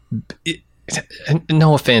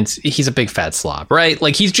no offense, he's a big fat slob, right?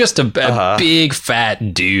 Like, he's just a big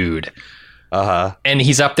fat dude. And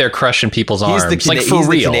he's up there crushing people's arms. He's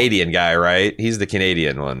the Canadian guy, right? He's the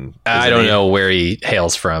Canadian one. I don't know where he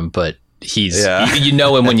hails from, but he's you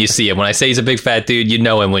know him when you see him. When I say he's a big fat dude, you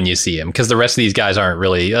know him when you see him, because the rest of these guys aren't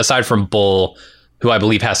really, aside from Bull, who I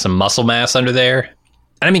believe has some muscle mass under there.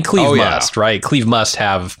 And I mean, Cleve must, right? Cleve must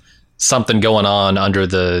have something going on under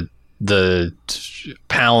the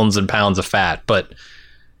pounds and pounds of fat. But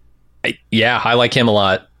I like him a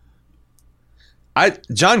lot.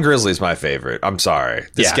 John Grizzly's my favorite. I'm sorry.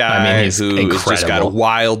 This guy he's who incredible. is just got a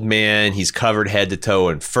wild man. He's covered head to toe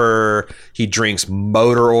in fur. He drinks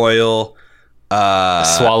motor oil.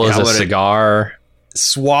 Swallows a cigar.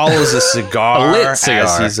 Swallows a cigar. A lit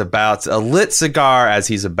cigar. A lit cigar as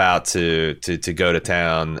he's about to go to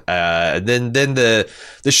town. Then the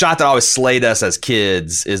shot that always slayed us as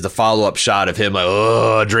kids is the follow-up shot of him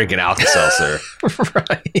like, drinking Alka-Seltzer.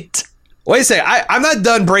 Right. Wait a second. I'm not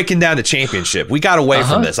done breaking down the championship. We got away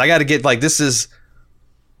from this. I got to get, like, this is...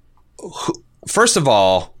 First of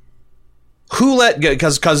all, who let go?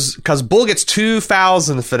 Because Bull gets 2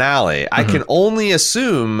 fouls in the finale. I can only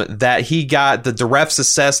assume that he got the refs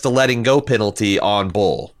assessed the letting go penalty on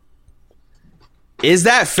Bull. Is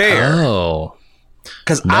that fair? Oh.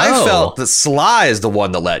 Because I felt that Sly is the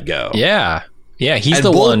one that let go. Yeah. Yeah, he's and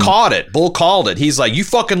the Bull one... Bull called it. He's like, you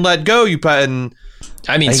fucking let go, and...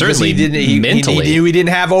 I mean, certainly mentally. He knew he didn't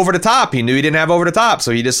have over the top.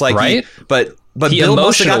 So he just, like... Right? But he Bill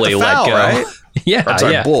emotionally must have got the foul, let go. right? Yeah, I'm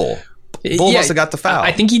sorry, Bull. Bull must have got the foul.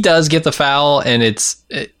 I think he does get the foul, and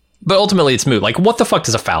but ultimately it's moot. Like, what the fuck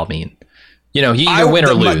does a foul mean? You know, you either win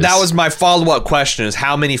or lose. That was my follow-up question, is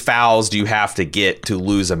how many fouls do you have to get to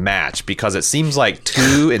lose a match? Because it seems like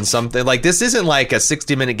 2 in something. Like, this isn't like a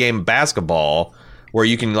 60-minute game of basketball where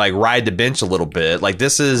you can, like, ride the bench a little bit. Like,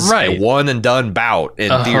 this is a one-and-done bout, in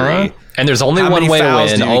theory. And there's only one way to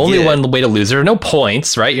win, only one way to lose. There are no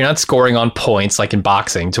points, right? You're not scoring on points like in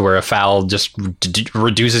boxing, to where a foul just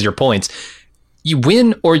reduces your points. You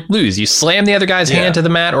win or lose. You slam the other guy's hand to the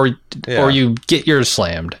mat, or you get yours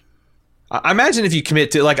slammed. I imagine if you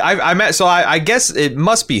commit to, like, I guess it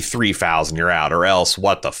must be 3 fouls and you're out, or else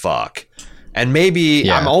what the fuck? And maybe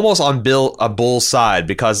I'm almost on Bull's side,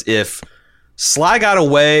 because if Sly got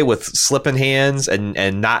away with slipping hands and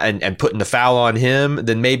putting the foul on him,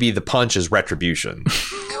 then maybe the punch is retribution.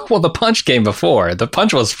 Well, the punch came before. The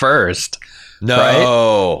punch was first.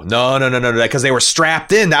 No, because they were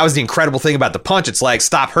strapped in. That was the incredible thing about the punch. It's like,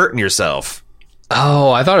 stop hurting yourself.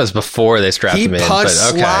 Oh, I thought it was before they strapped him in. He punched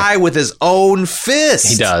Sly with his own fist.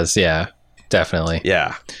 He does, yeah. Definitely.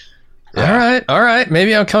 Yeah. All right.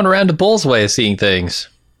 Maybe I'm coming around to Bull's way of seeing things.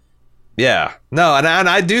 Yeah, no, and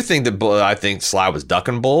I do think that I think Sly was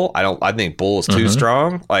ducking Bull. I think Bull is too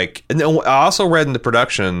strong. Like, and I also read in the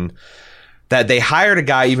production that they hired a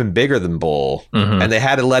guy even bigger than Bull, and they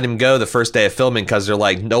had to let him go the first day of filming because they're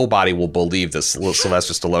like, nobody will believe this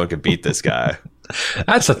Sylvester Stallone could beat this guy.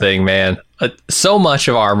 That's the thing, man. So much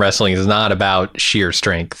of arm wrestling is not about sheer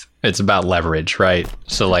strength; it's about leverage, right?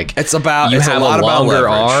 So, like, it's a have lot a longer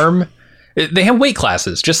about arm. They have weight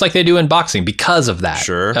classes, just like they do in boxing, because of that.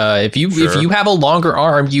 Sure. If you have a longer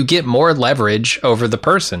arm, you get more leverage over the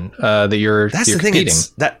person that you're. That's you're the thing. competing.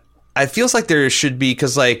 That it feels like there should be,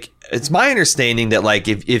 because, like, it's my understanding that, like,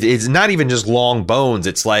 if it's not even just long bones,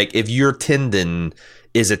 it's like if your tendon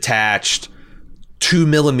is attached 2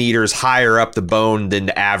 millimeters higher up the bone than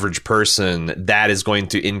the average person, that is going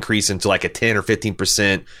to increase into like a 10 or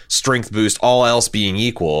 15% strength boost, all else being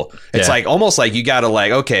equal. It's like almost like you got to,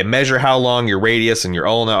 like, okay, measure how long your radius and your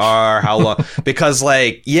ulna are, how long, because,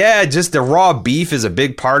 like, just the raw beef is a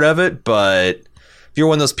big part of it. But if you're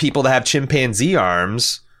one of those people that have chimpanzee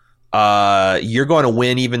arms, you're going to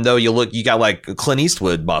win, even though you got like Clint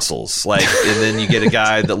Eastwood muscles, like, and then you get a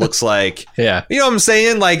guy that looks like, you know what I'm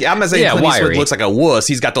saying? Like, I'm not saying Clint Eastwood looks like a wuss.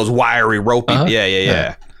 He's got those wiry, ropey.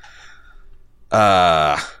 Yeah.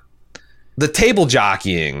 The table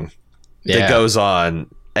jockeying that goes on.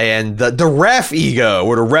 And the ref ego,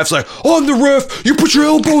 where the ref's like, I'm the ref, you put your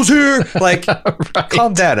elbows here. Like,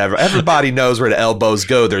 calm down. Everybody knows where the elbows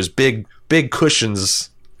go. There's big cushions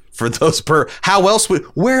for those.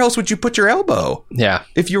 Where else would you put your elbow? Yeah.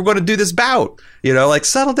 If you were going to do this bout, like,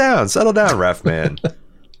 settle down, ref, man.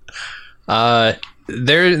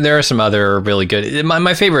 There are some other really good.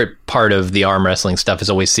 My favorite part of the arm wrestling stuff is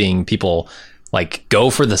always seeing people like go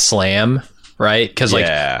for the slam. Right, because like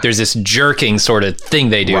there's this jerking sort of thing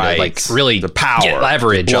they do to like really the power, get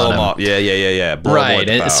leverage on them. Yeah. Right,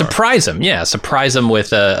 and surprise them. Yeah, surprise them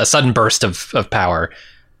with a sudden burst of power.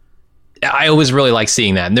 I always really like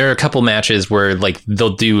seeing that. And there are a couple matches where like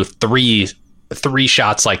they'll do three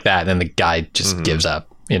shots like that, and then the guy just gives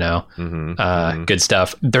up. Good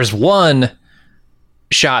stuff. There's one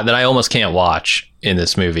shot that I almost can't watch in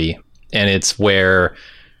this movie, and it's where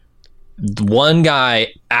one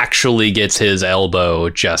guy actually gets his elbow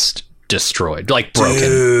just destroyed, like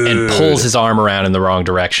broken, and pulls his arm around in the wrong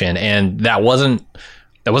direction. And that wasn't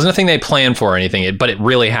a thing they planned for or anything, but it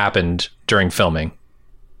really happened during filming.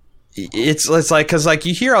 It's like, because like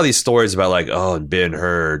you hear all these stories about like, oh, in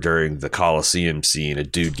Ben-Hur during the Coliseum scene, a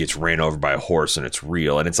dude gets ran over by a horse and it's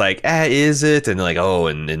real. And it's like, is it? And like, oh,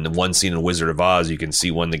 and in the one scene in Wizard of Oz, you can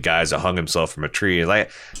see one of the guys that hung himself from a tree. And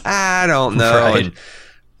like, I don't know. Right. And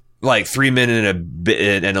like 3 Men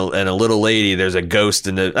and a little lady, there's a ghost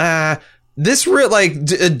in the this real like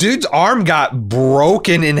a dude's arm got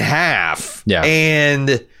broken in half. Yeah,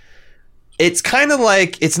 and it's kind of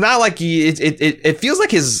like, it's not like it feels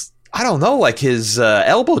like his, I don't know, like his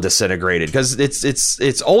elbow disintegrated, because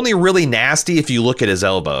it's only really nasty if you look at his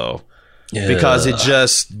elbow. Because it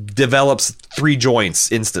just develops 3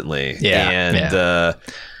 joints instantly.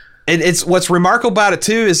 And it's what's remarkable about it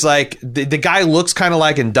too is like the guy looks kind of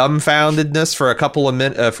like in dumbfoundedness for a couple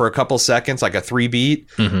of seconds, like a 3-beat,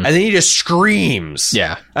 and then he just screams.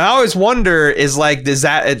 Yeah, and I always wonder is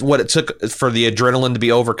that what it took for the adrenaline to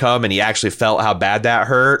be overcome, and he actually felt how bad that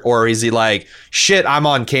hurt, or is he like, shit, I'm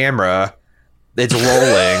on camera, it's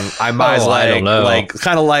rolling, I might as well, like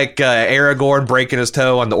kind of like Aragorn breaking his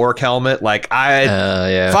toe on the orc helmet, like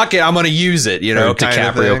fuck it, I'm gonna use it, or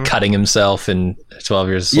DiCaprio cutting himself in 12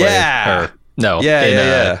 Years a Slave.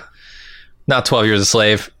 Not 12 Years a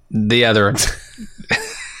Slave, the other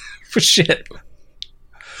shit.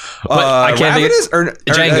 I can't think of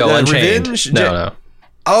Django Unchained. Revenge? No.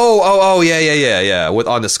 Oh, yeah. With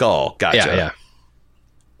on the skull. Gotcha. Yeah.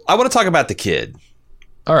 I want to talk about the kid.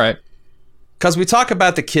 All right. Because we talk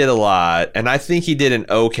about the kid a lot, and I think he did an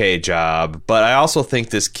okay job, but I also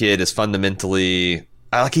think this kid is fundamentally,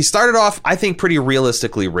 like, he started off, I think, pretty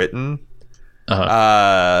realistically written. He's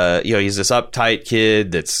this uptight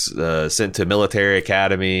kid that's sent to a military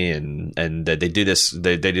academy, and they do this,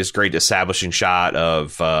 they do this great establishing shot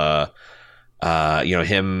of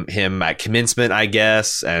him at commencement, I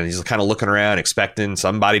guess, and he's kind of looking around expecting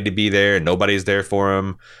somebody to be there, and nobody's there for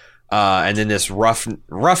him. And then this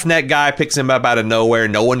roughneck guy picks him up out of nowhere.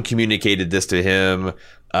 No one communicated this to him.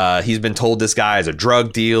 He's been told this guy is a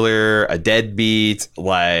drug dealer, a deadbeat.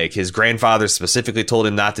 Like, his grandfather specifically told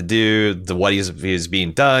him not to do what he's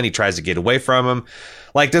being done. He tries to get away from him.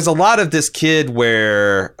 Like, there's a lot of this kid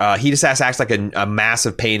where he just has to act like a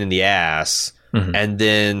massive pain in the ass, and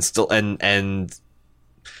then still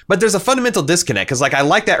but there's a fundamental disconnect, because like I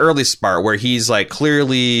like that early part where he's like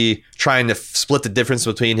clearly trying to split the difference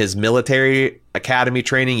between his military academy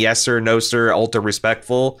training, yes sir, no sir, ultra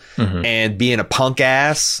respectful, and being a punk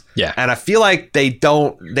ass. Yeah, and I feel like they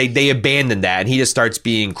abandon that, and he just starts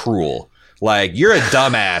being cruel. Like, you're a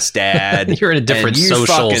dumbass, Dad. You're in a different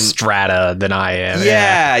social strata than I am.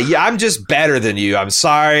 Yeah, I'm just better than you. I'm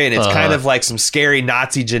sorry, and it's kind of like some scary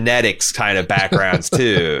Nazi genetics kind of backgrounds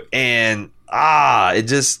too, and. It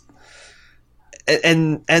just,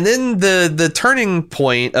 and then the turning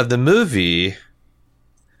point of the movie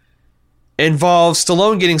involves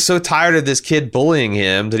Stallone getting so tired of this kid bullying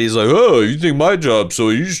him that he's like, oh, you think my job, so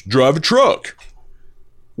you just drive a truck,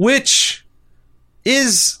 which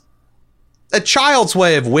is a child's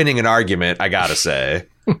way of winning an argument, I gotta say.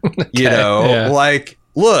 Okay, like,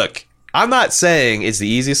 look, I'm not saying it's the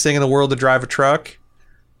easiest thing in the world to drive a truck.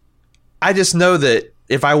 I just know that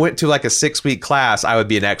if I went to like a 6-week class, I would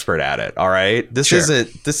be an expert at it. All right. This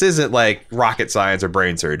isn't like rocket science or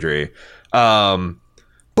brain surgery.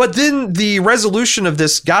 But then the resolution of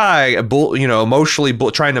this guy, emotionally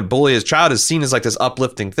trying to bully his child is seen as like this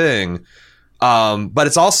uplifting thing. But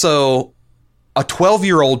it's also a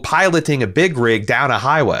 12-year-old piloting a big rig down a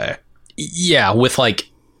highway. Yeah, with like,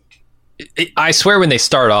 I swear when they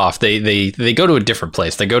start off, they go to a different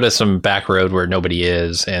place. They go to some back road where nobody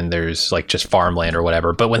is, and there's like just farmland or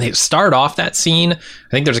whatever. But when they start off that scene, I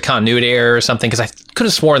think there's a continuity error or something, because I could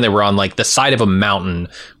have sworn they were on like the side of a mountain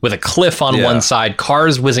with a cliff on one side,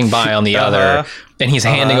 cars whizzing by on the other, and he's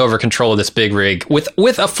handing over control of this big rig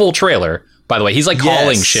with a full trailer. By the way, he's like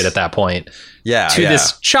hauling shit at that point. To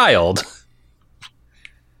this child.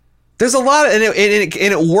 There's a lot of, and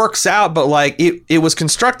it works out, but like it was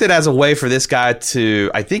constructed as a way for this guy to,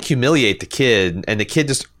 I think, humiliate the kid, and the kid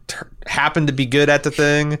just happened to be good at the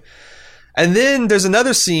thing. And then there's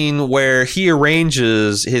another scene where he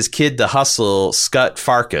arranges his kid to hustle Scut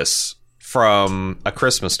Farkus from A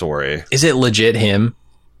Christmas Story. Is it legit him?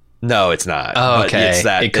 No, it's not. Oh, okay. It's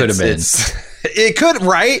that, it could have been. It could,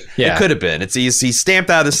 right? Yeah. It could have been. He's stamped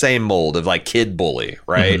out of the same mold of like kid bully,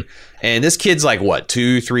 right? Mm-hmm. And this kid's like, what,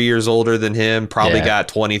 2-3 years older than him? Probably got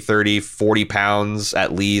 20, 30, 40 pounds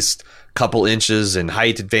at least, couple inches in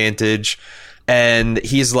height advantage. And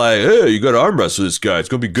he's like, hey, you got to arm wrestle this guy. It's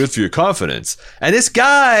going to be good for your confidence. And this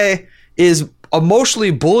guy is emotionally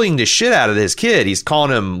bullying the shit out of this kid. He's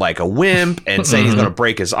calling him like a wimp and saying he's going to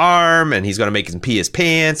break his arm and he's going to make him pee his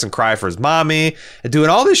pants and cry for his mommy and doing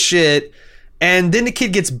all this shit. And then the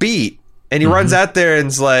kid gets beat and he runs out there and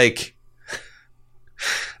is like,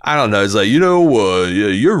 I don't know. It's like,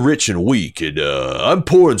 you're rich and weak, and I'm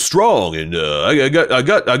poor and strong, and I got,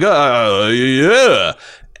 yeah.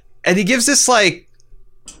 And he gives this like,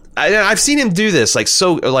 I've seen him do this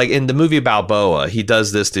like in the movie Balboa. He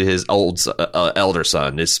does this to his elder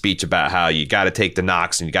son. This speech about how you got to take the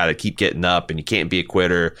knocks and you got to keep getting up and you can't be a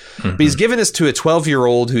quitter. But he's giving this to a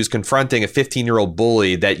 12-year-old who's confronting a 15-year-old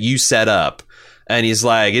bully that you set up. And he's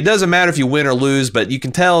like, it doesn't matter if you win or lose, but you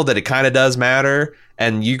can tell that it kind of does matter.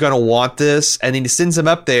 And you're going to want this. And then he sends him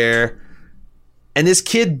up there. And this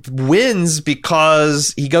kid wins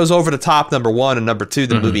because he goes over the top, number one. And number two,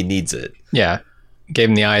 the movie needs it. Yeah. Gave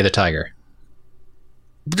him the eye of the tiger.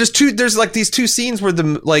 But there's like these two scenes where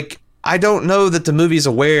I don't know that the movie's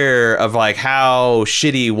aware of like how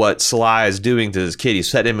shitty what Sly is doing to this kid. He's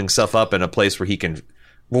setting himself up in a place where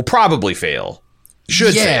will probably fail.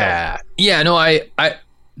 Should fail. Yeah, no,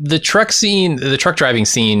 the truck driving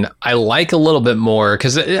scene, I like a little bit more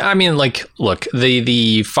because, I mean, like, look,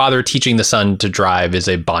 the father teaching the son to drive is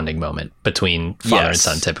a bonding moment between father and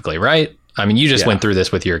son, typically, right? I mean, you just went through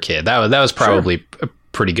this with your kid. That was probably a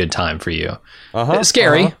pretty good time for you.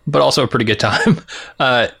 Scary, but also a pretty good time.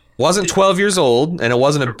 Wasn't 12 years old, and it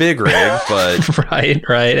wasn't a big rig, but right,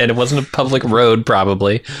 and it wasn't a public road,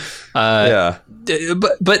 probably. But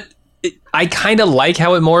I kind of like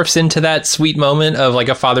how it morphs into that sweet moment of like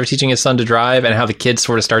a father teaching his son to drive, and how the kid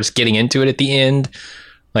sort of starts getting into it at the end.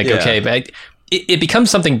 Like, okay, but it becomes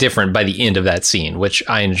something different by the end of that scene, which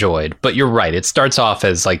I enjoyed. But you're right; it starts off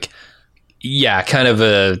as like, kind of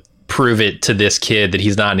a prove it to this kid that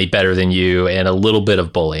he's not any better than you, and a little bit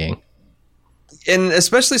of bullying. And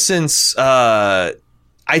especially since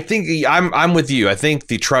I think I'm with you. I think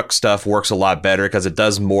the truck stuff works a lot better because it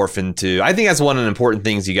does morph into. I think that's one of the important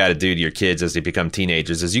things you got to do to your kids as they become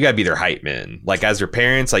teenagers is you got to be their hype man. Like as their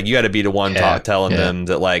parents, like you got to be the one telling them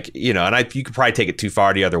that like, and you could probably take it too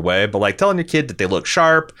far the other way, but like telling your kid that they look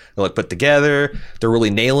sharp, they look put together, they're really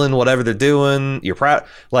nailing whatever they're doing. You're proud,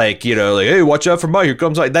 like, like, hey, watch out for Mike, here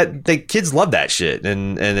comes like that. Kids love that shit,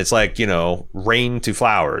 and it's like, rain to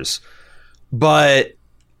flowers. But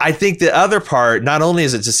I think the other part, not only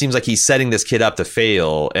is it just seems like he's setting this kid up to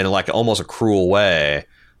fail in like almost a cruel way,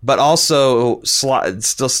 but also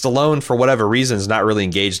Stallone, for whatever reason, is not really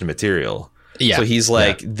engaged in material. Yeah. So he's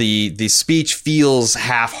like, the speech feels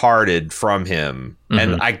half-hearted from him.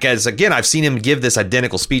 And I guess, again, I've seen him give this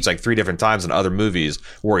identical speech like 3 different times in other movies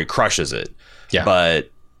where he crushes it. Yeah.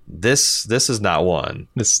 But this is not one.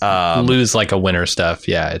 This lose like a winner stuff.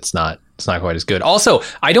 Yeah, it's not quite as good. Also,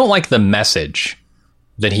 I don't like the message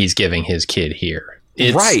that he's giving his kid here.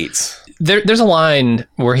 There's a line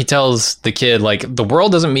where he tells the kid, like, the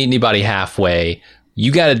world doesn't meet anybody halfway.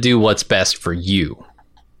 You got to do what's best for you.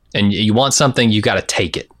 And you want something, you got to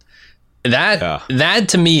take it. That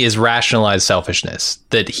to me is rationalized selfishness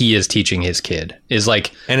that he is teaching his kid. Is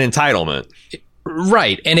like an entitlement.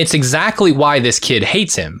 Right. And it's exactly why this kid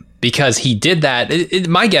hates him, because he did that.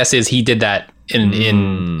 My guess is he did that in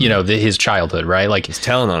his childhood, right? Like he's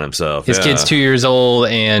telling on himself. His kid's 2 years old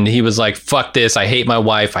and he was like, fuck this. I hate my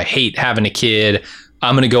wife. I hate having a kid.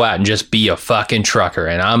 I'm going to go out and just be a fucking trucker,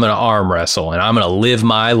 and I'm going to arm wrestle, and I'm going to live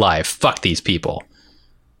my life. Fuck these people.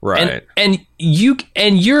 Right. And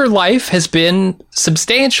your life has been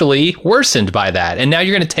substantially worsened by that. And now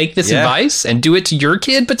you're going to take this advice and do it to your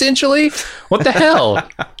kid potentially? What the hell?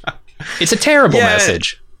 It's a terrible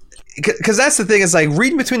message. Because that's the thing, is like,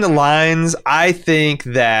 reading between the lines, I think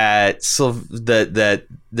that that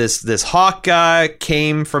this Hawk guy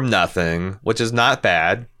came from nothing, which is not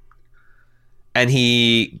bad, and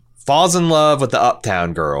he falls in love with the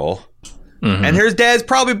uptown girl. Mm-hmm. And his dad's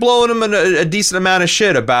probably blowing him a decent amount of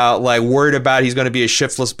shit about, like, worried about he's going to be a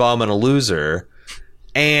shiftless bum and a loser.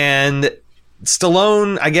 And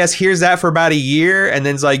Stallone, I guess, hears that for about a year and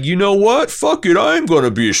then's like, you know what? Fuck it, I'm going to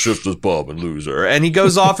be a shiftless bum and loser. And he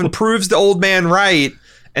goes off and proves the old man right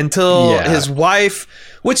until his wife,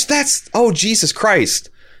 oh, Jesus Christ.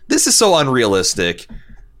 This is so unrealistic.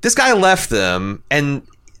 This guy left them, and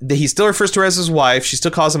he still refers to her as his wife. She still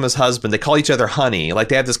calls him his husband. They call each other honey. Like,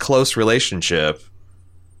 they have this close relationship.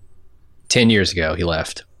 10 years ago, he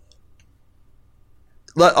left.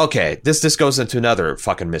 Okay, this goes into another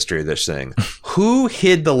fucking mystery of this thing. Who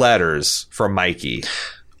hid the letters from Mikey?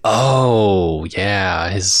 Oh, yeah.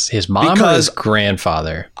 His mom or his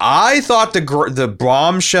grandfather? I thought the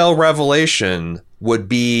bombshell revelation would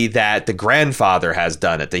be that the grandfather has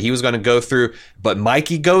done it, that he was going to go through, but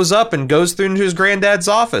Mikey goes up and goes through into his granddad's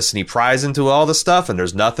office, and he pries into all the stuff, and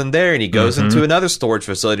there's nothing there, and he goes into another storage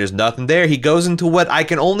facility, there's nothing there. He goes into what I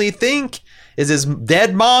can only think is his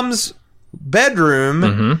dead mom's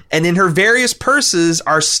bedroom, and in her various purses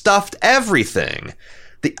are stuffed everything.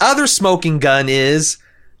 The other smoking gun is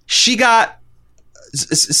she got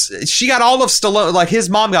all of Stallone, like, his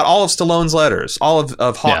mom got all of Stallone's letters, all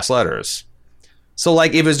of Hawk's letters. So,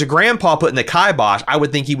 like, if it was your grandpa putting the kibosh, I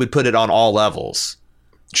would think he would put it on all levels.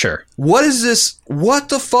 Sure. What is this? What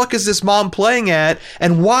the fuck is this mom playing at?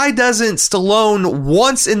 And why doesn't Stallone,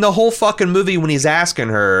 once in the whole fucking movie when he's asking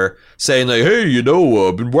her, saying, like, hey, you know,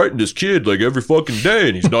 I've been writing this kid, like, every fucking day,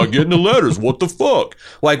 and he's not getting the letters. What the fuck?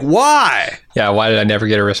 Like, why? Yeah, why did I never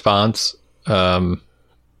get a response?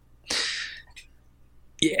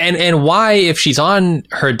 And why, if she's on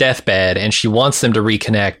her deathbed and she wants them to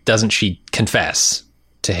reconnect, doesn't she confess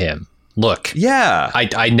to him? Look,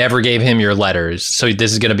 I never gave him your letters, so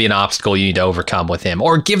this is going to be an obstacle you need to overcome with him.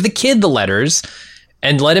 Or give the kid the letters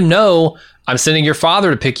and let him know, I'm sending your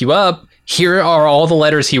father to pick you up. Here are all the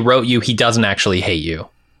letters he wrote you. He doesn't actually hate you.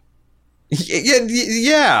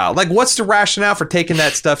 Yeah. Like, what's the rationale for taking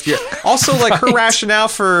that stuff here? Also, like, her rationale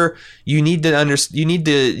for you've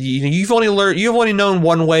only known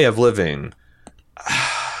one way of living.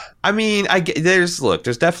 I mean, there's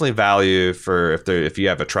definitely value for if you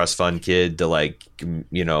have a trust fund kid to, like,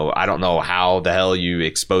 you know, I don't know how the hell you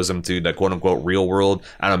expose them to the quote unquote real world.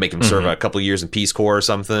 I don't know, make them serve a couple of years in Peace Corps or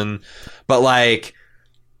something. But, like,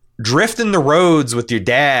 drifting the roads with your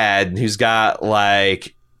dad who's got,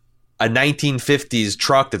 like, a 1950s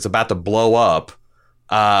truck that's about to blow up,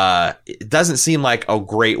 it doesn't seem like a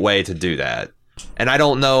great way to do that. And I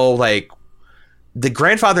don't know, like, the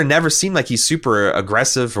grandfather never seemed like he's super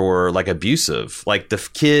aggressive or, like, abusive. Like, the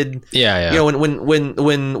kid, you know,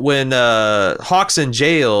 when Hawk's in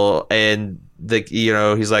jail and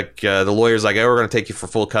he's like, the lawyer's like, oh, we're going to take you for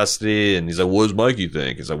full custody. And he's like, what does Mikey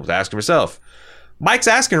think? He's like, ask him himself. Mike's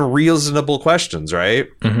asking reasonable questions, right?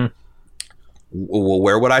 Mm-hmm. Well,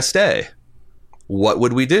 where would I stay? What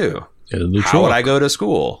would we do? How would I go to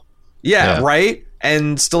school? Yeah, right?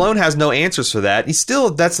 And Stallone has no answers for that.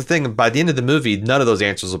 That's the thing, by the end of the movie, none of those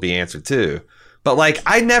answers will be answered too. But, like,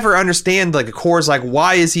 I never understand, like, a core's like,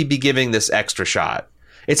 why is he be giving this extra shot?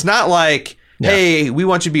 It's not like, hey, we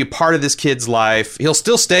want you to be a part of this kid's life. He'll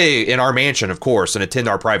still stay in our mansion, of course, and attend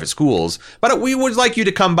our private schools. But we would like you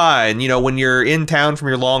to come by and, you know, when you're in town from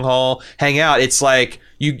your long haul, hang out. It's like,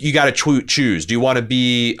 you got to choose. Do you want to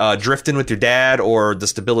be drifting with your dad or the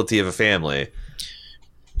stability of a family?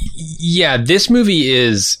 Yeah, this movie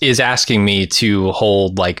is asking me to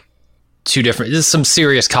hold, like, two different... There's some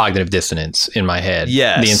serious cognitive dissonance in my head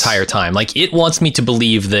the entire time. Like, it wants me to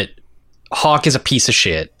believe that Hawk is a piece of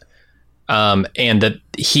shit, and that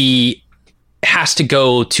he has to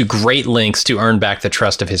go to great lengths to earn back the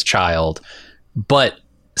trust of his child. But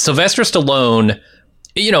Sylvester Stallone,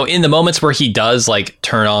 you know, in the moments where he does, like,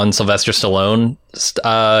 turn on Sylvester Stallone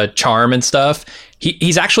charm and stuff,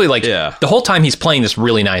 he's actually, like, the whole time he's playing this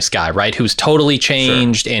really nice guy, right? Who's totally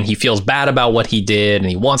changed, and he feels bad about what he did, and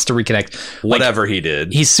he wants to reconnect. Whatever he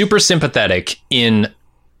did. He's super sympathetic in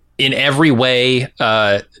every way,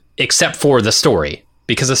 except for the story.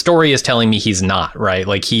 Because the story is telling me he's not, right?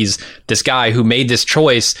 Like, he's this guy who made this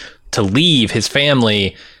choice to leave his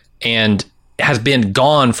family and has been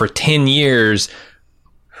gone for 10 years,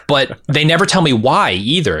 but they never tell me why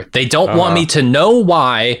either. They don't want me to know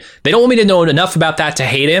why. They don't want me to know enough about that to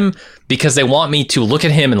hate him, because they want me to look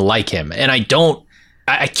at him and like him. And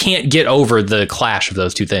I can't get over the clash of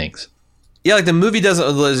those two things. Yeah, like the movie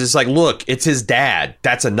doesn't, it's just like, look, it's his dad.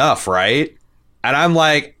 That's enough, right? And I'm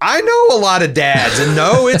like, I know a lot of dads, and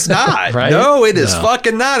no, it's not. Right? No, it is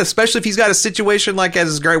fucking not, especially if he's got a situation like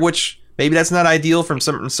as great, which maybe that's not ideal from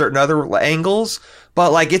certain other angles,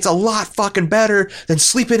 but like it's a lot fucking better than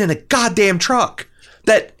sleeping in a goddamn truck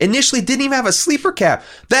that initially didn't even have a sleeper cap.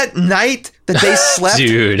 That night that they slept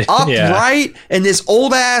upright and this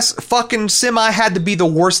old ass fucking semi had to be the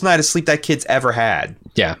worst night of sleep that kid's ever had.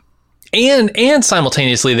 Yeah. And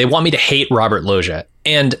simultaneously, they want me to hate Robert Loggia.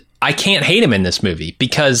 And I can't hate him in this movie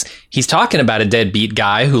because he's talking about a deadbeat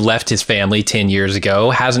guy who left his family 10 years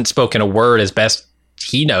ago, hasn't spoken a word as best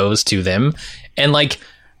he knows to them, and like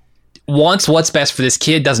wants what's best for this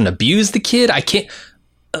kid, doesn't abuse the kid. I can't,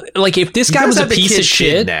 like, if this guy was a piece of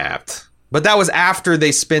shit. Kidnapped. But that was after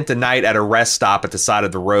they spent the night at a rest stop at the side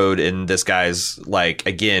of the road in this guy's, like,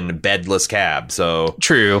 again, bedless cab. So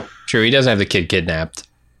True. He doesn't have the kid kidnapped.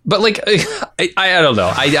 But like, I don't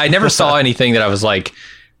know. I never saw anything that I was like,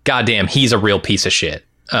 God damn, he's a real piece of shit.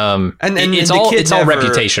 And it's all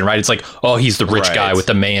reputation, right? It's like, oh, he's the rich guy with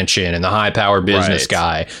the mansion and the high power business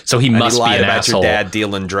guy, so he must be an asshole. Your dad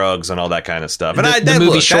dealing drugs and all that kind of stuff. And the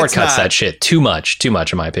movie shortcuts that shit too much, in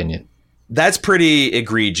my opinion. That's pretty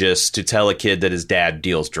egregious to tell a kid that his dad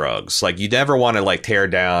deals drugs. Like, you never want to like tear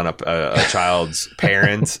down a child's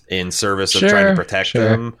parent in service of trying to protect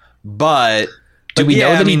them, but. Do we know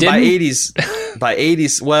that he didn't? By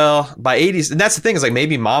 80s, and that's the thing, is like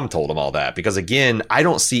maybe mom told him all that, because again, I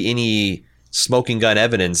don't see any smoking gun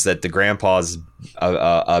evidence that the grandpa's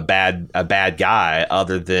a bad guy,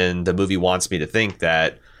 other than the movie wants me to think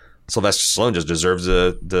that Sylvester Stallone just deserves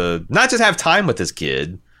the not just have time with his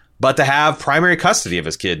kid, but to have primary custody of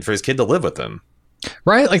his kid, for his kid to live with him.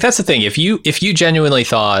 Right? Like, that's the thing. If you genuinely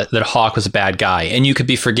thought that Hawk was a bad guy, and you could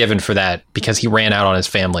be forgiven for that because he ran out on his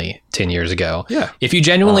family 10 years ago. Yeah. If you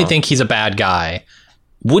genuinely think he's a bad guy,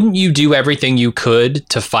 wouldn't you do everything you could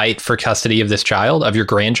to fight for custody of this child, of your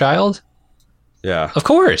grandchild? Yeah. Of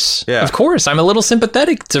course. Yeah. Of course. I'm a little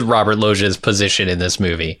sympathetic to Robert Loggia's position in this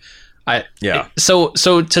movie. So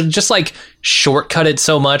to just like shortcut it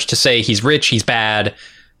so much to say he's rich, he's bad,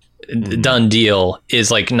 done deal,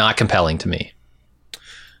 is like not compelling to me.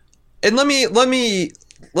 And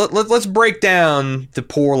let's break down the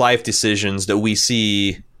poor life decisions that we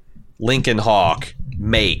see Lincoln Hawk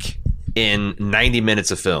make in 90 minutes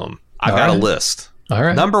of film. I've got a list. All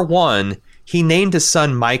right. Number 1, he named his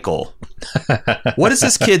son Michael. What is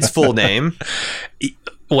this kid's full name?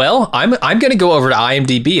 Well, I'm going to go over to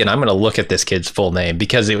IMDb and I'm going to look at this kid's full name,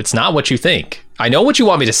 because it's not what you think. I know what you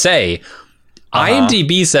want me to say.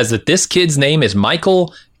 IMDb says that this kid's name is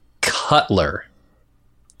Michael Cutler.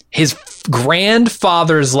 His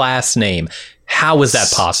grandfather's last name. How is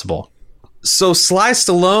that possible? So Sly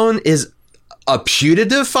Stallone is a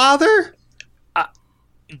putative father?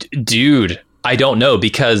 Dude, I don't know,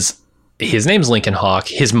 because his name's Lincoln Hawk.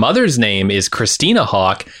 His mother's name is Christina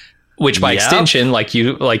Hawk, which by extension, like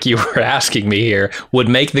you were asking me here, would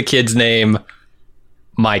make the kid's name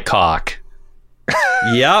Mike Hawk.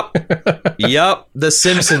 Yep. The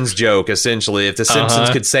Simpsons joke, essentially. If the Simpsons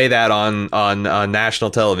could say that on national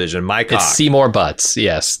television, Mike Hawk. It's Seymour Butts.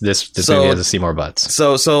 Yes, this movie has a Seymour Butts.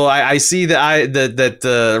 So I see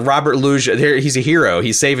that Robert Loggia here. He's a hero.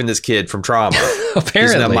 He's saving this kid from trauma.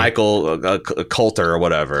 Apparently, he's Michael Coulter or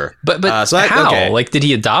whatever. But how? Okay. Like, did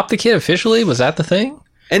he adopt the kid officially? Was that the thing?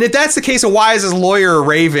 And if that's the case, why is his lawyer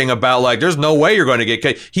raving about, like, there's no way you're going to get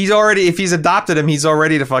kid? If he's adopted him, he's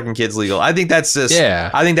already the fucking kid's legal. I think that's just,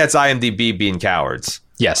 I think that's IMDb being cowards.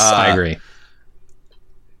 Yes, I agree.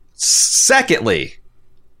 Secondly,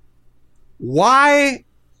 why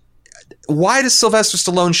does Sylvester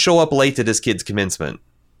Stallone show up late to this kid's commencement?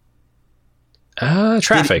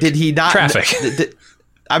 Traffic. Did he not? Traffic.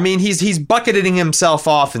 I mean, he's bucketing himself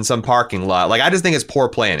off in some parking lot. Like, I just think it's poor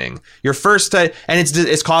planning. Your first and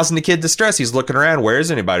it's causing the kid distress. He's looking around. Where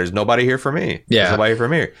is anybody? There's nobody here for me. Yeah, there's nobody here for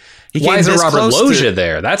me. Why is there Robert Loggia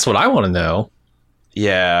there? That's what I want to know.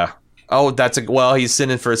 Yeah. Oh, he's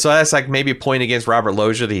sending for. So that's like maybe a point against Robert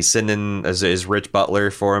Loggia that he's sending as his rich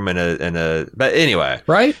butler for him But anyway,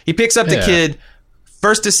 right? He picks up the kid.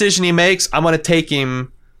 First decision he makes, I'm going to take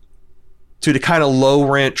him to the kind of low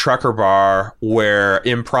rent trucker bar where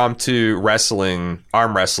impromptu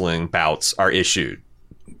arm wrestling bouts are issued.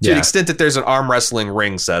 To the extent that there's an arm wrestling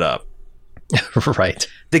ring set up. Right.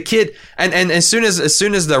 The kid, and as soon as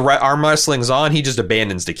the arm wrestling's on, he just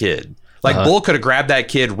abandons the kid. Like Bull could have grabbed that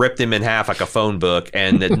kid, ripped him in half like a phone book,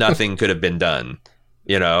 and nothing could have been done.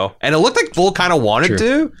 You know, and it looked like Bull kind of wanted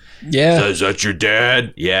to. Yeah. So, is that your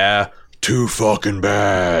dad? Yeah. Too fucking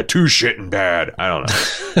bad. Too shitting bad. I don't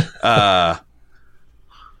know.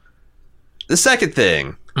 The second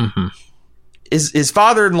thing is his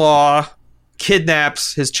father-in-law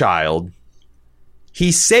kidnaps his child.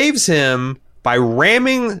 He saves him by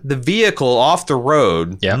ramming the vehicle off the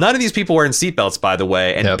road. Yep. None of these people wearing seatbelts, by the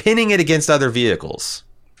way, and pinning it against other vehicles.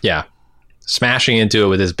 Yeah. Smashing into it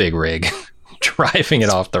with his big rig. Driving it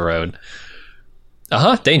off the road.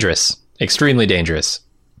 Dangerous. Extremely dangerous.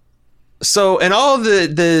 So, in all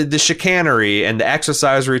the chicanery and the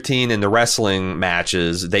exercise routine and the wrestling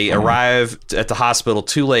matches, they arrive at the hospital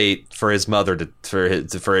too late for his mother for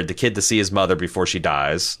the kid to see his mother before she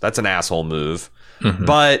dies. That's an asshole move.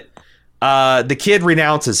 But the kid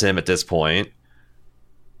renounces him at this point.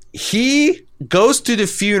 He goes to the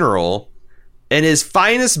funeral in his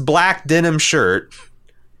finest black denim shirt,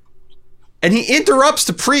 and he interrupts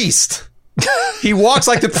the priest. He walks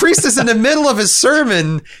like the priest is in the middle of his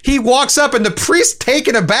sermon. He walks up, and the priest,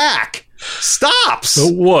 taken aback, stops.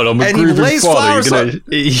 What? I'm a grieving father.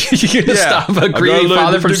 You're gonna stop a grieving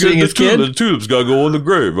father from seeing his kid? The tulips gotta go on the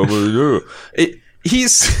grave.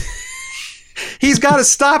 He's got to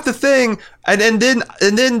stop the thing and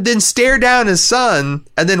then stare down his son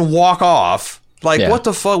and then walk off. Like, what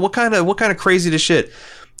the fuck? What kind of crazy shit?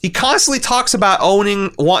 He constantly talks about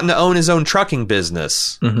wanting to own his own trucking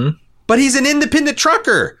business. But he's an independent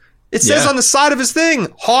trucker. It says on the side of his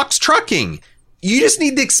thing, Hawks Trucking. You just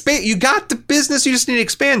need to expand. You got the business. You just need to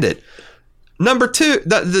expand it. Number two,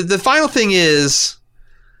 the final thing is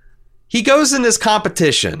he goes in this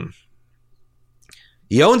competition.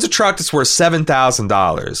 He owns a truck that's worth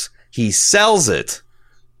 $7,000. He sells it.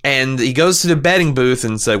 And he goes to the betting booth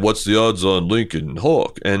and said, "What's the odds on Lincoln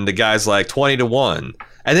Hawk?" And the guy's like 20-1.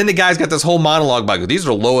 And then the guy's got this whole monologue about, "These are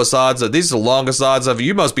the lowest odds. These are the longest odds of.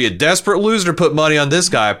 You must be a desperate loser to put money on this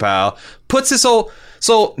guy, pal." Puts this whole.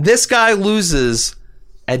 So this guy loses,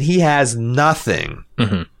 and he has nothing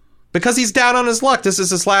because he's down on his luck. This is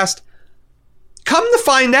his last. Come to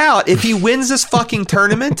find out, if he wins this fucking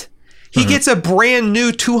tournament, he gets a brand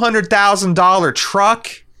new $200,000 truck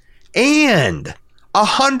and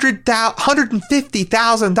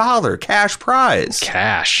 $150,000 cash prize.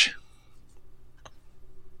 Cash.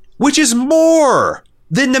 Which is more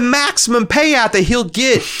than the maximum payout that he'll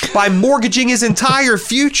get by mortgaging his entire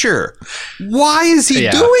future. Why is he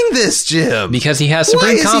doing this, Jim? Because he has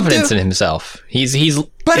supreme confidence in himself.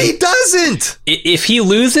 But he doesn't. If he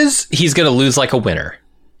loses, he's going to lose like a winner.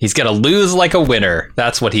 He's going to lose like a winner.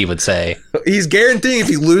 That's what he would say. He's guaranteeing if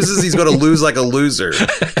he loses, he's going to lose like a loser.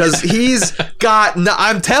 Because he's got,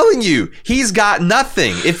 I'm telling you, he's got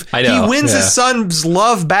nothing. If he wins his son's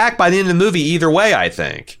love back by the end of the movie, either way, I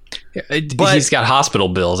think. But he's got hospital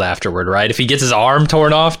bills afterward, right? If he gets his arm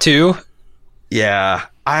torn off too. Yeah.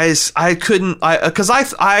 I couldn't, because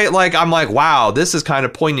I'm like, wow, this is kind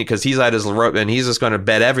of poignant because he's at his rope and he's just going to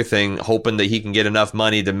bet everything, hoping that he can get enough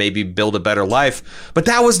money to maybe build a better life. But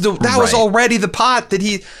that was was already the pot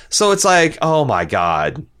that so it's like, oh my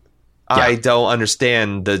God, I don't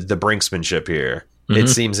understand the brinksmanship here. It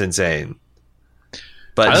seems insane.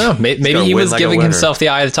 But I don't know. Maybe he was giving himself the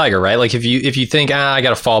eye of the tiger, right? Like if you think, I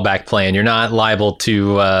got a fallback plan, you're not liable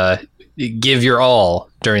to give your all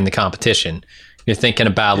during the competition. You're thinking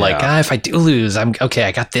about if I do lose, I'm okay.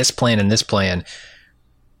 I got this plan and this plan.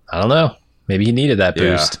 I don't know. Maybe he needed that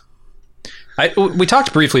boost. We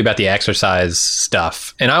talked briefly about the exercise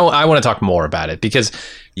stuff, and I want to talk more about it because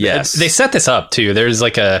they set this up too. There's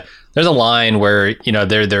a line where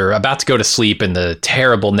they're about to go to sleep in the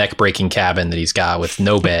terrible neck breaking cabin that he's got with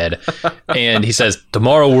no bed, and he says,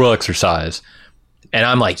 "Tomorrow we'll exercise." And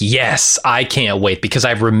I'm like, yes, I can't wait because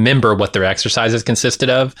I remember what their exercises consisted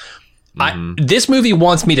of. This movie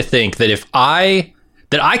wants me to think that I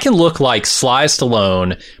can look like Sly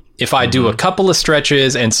Stallone if I do a couple of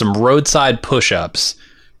stretches and some roadside push-ups.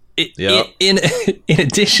 In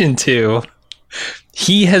addition to,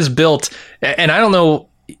 he has built, and I don't know,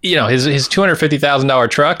 his $250,000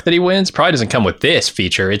 truck that he wins probably doesn't come with this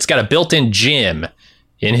feature. It's got a built-in gym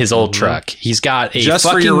in his old truck. He's got a just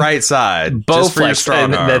for your right side, just for your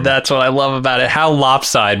strong arm. That's what I love about it. How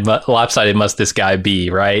lopsided must this guy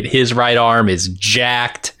be, right? His right arm is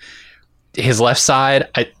jacked. His left side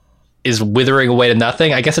is withering away to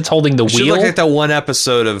nothing. I guess it's holding the wheel. Look at that one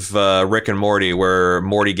episode of Rick and Morty where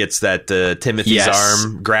Morty gets that Timothy's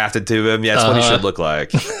arm grafted to him. Yeah, that's what he should look like.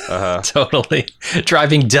 Totally.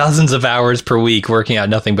 Driving dozens of hours per week, working out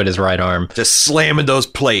nothing but his right arm. Just slamming those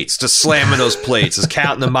plates. Just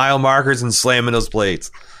counting the mile markers and slamming those plates.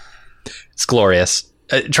 It's glorious.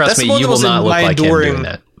 Trust me, you will not look like him doing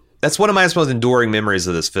that. That's one of my most enduring memories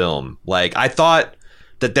of this film. Like, I thought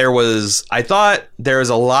there was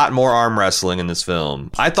a lot more arm wrestling in this film.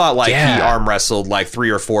 I thought he arm wrestled like 3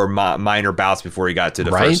 or 4 minor bouts before he got to the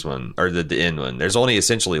first one, or the end one. There's only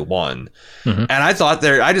essentially one. Mm-hmm. And I thought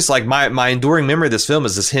I just like my enduring memory of this film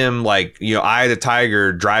is just him, like, you know, Eye of the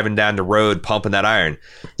Tiger driving down the road, pumping that iron.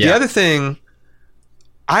 Yeah. The other thing,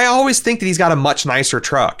 I always think that he's got a much nicer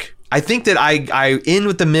truck. I think that I end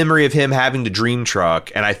with the memory of him having the dream truck,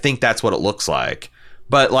 and I think that's what it looks like.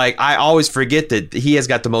 But like, I always forget that he has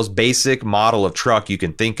got the most basic model of truck you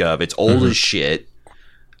can think of. It's old as shit,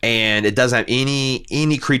 and it doesn't have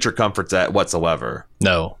any creature comforts whatsoever.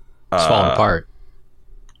 No, it's falling apart.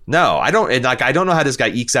 No, I don't. I don't know how this guy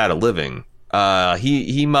ekes out a living.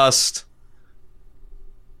 He must.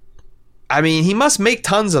 I mean, he must make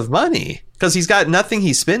tons of money because he's got nothing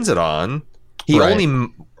he spends it on. He only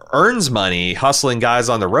earns money hustling guys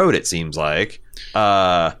on the road, it seems like.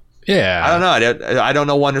 Yeah, I don't know. I don't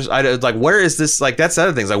know. Like, where is this? Like, that's the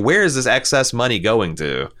other thing. Like, where is this excess money going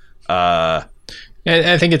to? I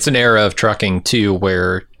think it's an era of trucking too,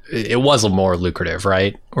 where it was a more lucrative,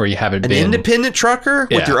 right? Where you haven't been an independent trucker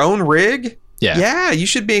with your own rig. Yeah, you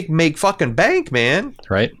should make fucking bank, man.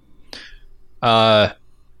 Right. Can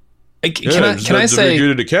I say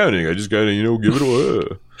good at accounting? I just gotta give it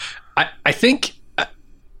away. I think.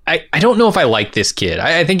 I don't know if I like this kid.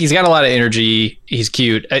 I think he's got a lot of energy. He's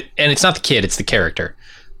cute. And it's not the kid, it's the character.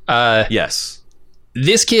 Yes.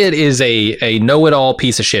 This kid is a know-it-all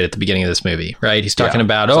piece of shit at the beginning of this movie, right? He's talking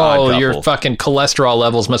about, your fucking cholesterol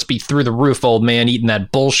levels must be through the roof, old man, eating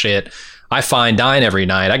that bullshit. I fine dine every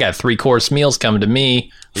night. I got 3-course meals coming to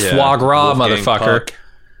me. Foie gras, motherfucker.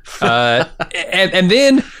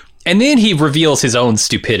 And then he reveals his own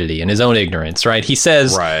stupidity and his own ignorance, right? He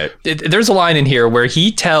says, there's a line in here where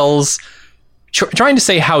he tells, trying to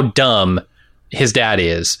say how dumb his dad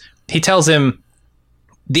is. He tells him,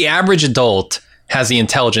 the average adult has the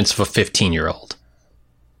intelligence of a 15-year-old.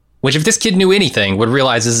 Which, if this kid knew anything, would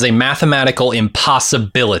realize this is a mathematical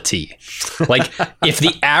impossibility. Like, if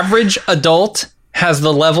the average adult has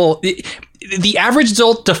the level, the average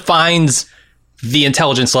adult defines the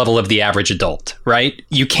intelligence level of the average adult, right?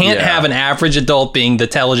 You can't have an average adult being the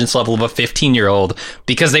intelligence level of a 15-year-old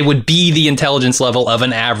because they would be the intelligence level of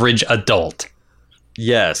an average adult.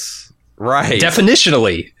 Yes. Right.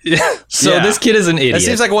 Definitionally. So this kid is an idiot. It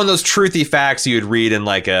seems like one of those truthy facts you'd read in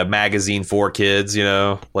like a magazine for kids,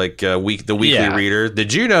 like the Weekly Reader.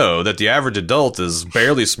 Did you know that the average adult is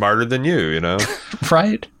barely smarter than you,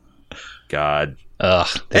 Right. God. Ugh,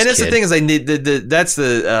 and that's the thing is,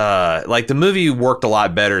 the movie worked a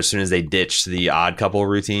lot better as soon as they ditched the Odd Couple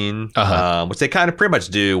routine, which they kind of pretty much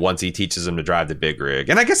do once he teaches them to drive the big rig.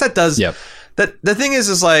 And I guess that does. Yep. That the thing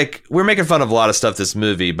is like, we're making fun of a lot of stuff this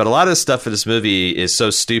movie, but a lot of the stuff for this movie is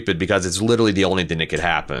so stupid because it's literally the only thing that could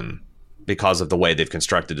happen because of the way they've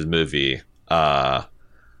constructed the movie. But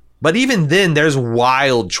even then, there's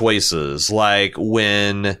wild choices, like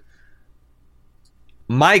when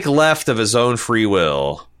Mike left of his own free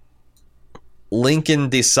will, Lincoln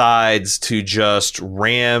decides to just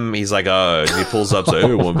ram. He's like, he pulls up, say,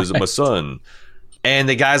 hey, I want to visit my son. And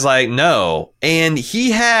the guy's like, no. And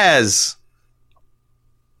he has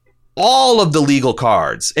all of the legal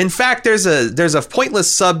cards. In fact, there's a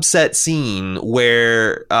pointless subset scene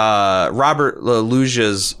where Robert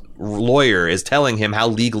Loggia's lawyer is telling him how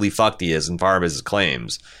legally fucked he is in far of his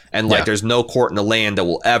claims. And there's no court in the land that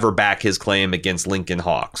will ever back his claim against Lincoln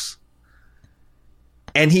Hawks.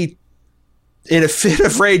 And he, in a fit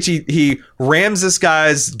of rage, he rams this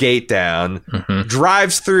guy's gate down,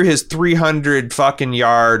 drives through his 300 fucking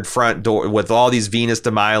yard front door with all these Venus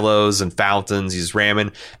de Milos and fountains he's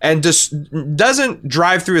ramming, and just doesn't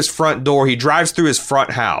drive through his front door. He drives through his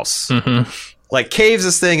front house. Like, caves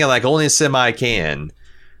this thing and like only a semi can.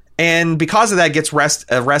 And because of that, gets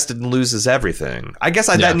arrested and loses everything. I guess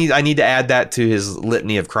I need to add that to his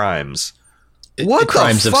litany of crimes. What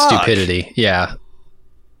crimes of stupidity? Yeah,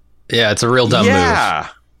 it's a real dumb move. Yeah,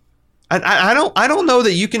 I don't know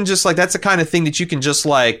that you can just like, that's the kind of thing that you can just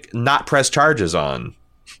like not press charges on.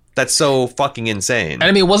 That's so fucking insane. And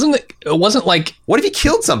I mean, it wasn't like, what if he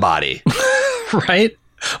killed somebody? Right.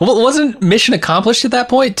 Well, wasn't mission accomplished at that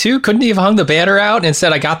point too? Couldn't he have hung the banner out and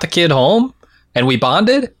said, "I got the kid home, and we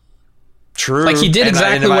bonded"? True. Like, he did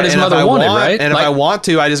exactly what his mother wanted, right? And if I want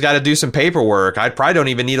to, I just got to do some paperwork. I probably don't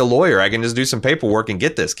even need a lawyer. I can just do some paperwork and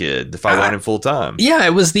get this kid if I want him full time. Yeah,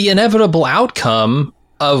 it was the inevitable outcome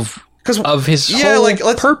of his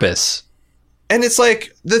whole purpose. And it's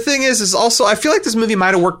like, the thing is also, I feel like this movie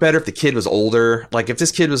might have worked better if the kid was older. Like, if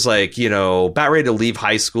this kid was like, you know, about ready to leave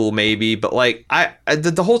high school, maybe. But like,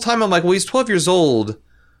 the whole time I'm like, well, he's 12 years old.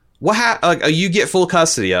 You get full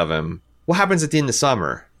custody of him. What happens at the end of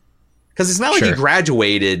summer? Because it's not like he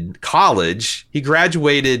graduated college. He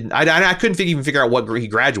graduated. I couldn't even figure out what he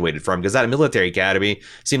graduated from, because that military academy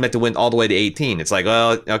seemed like to went all the way to 18. It's like,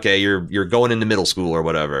 well, okay, you're going into middle school or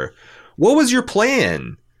whatever. What was your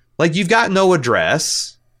plan? Like, you've got no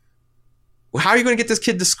address. How are you going to get this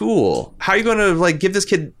kid to school? How are you going to like give this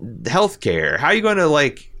kid health care? How are you going to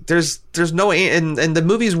like? There's no, and the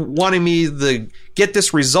movie's wanting me to get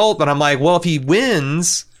this result, but I'm like, well, if he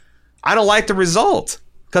wins, I don't like the result.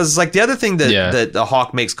 Because like the other thing that the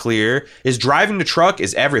Hawk makes clear is driving the truck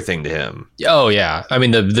is everything to him. Oh yeah, I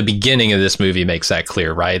mean the beginning of this movie makes that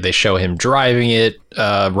clear, right? They show him driving it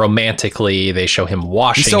romantically. They show him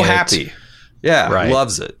washing it. He's so happy. Yeah, right.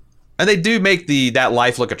 Loves it. And they do make that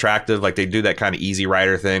life look attractive. Like they do that kind of Easy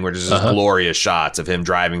Rider thing where there's just glorious shots of him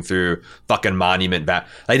driving through fucking Monument. Like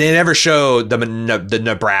they never show the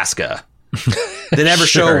Nebraska. They never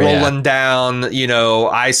show rolling down, you know,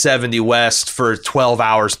 I-70 West for 12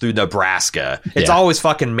 hours through Nebraska. It's always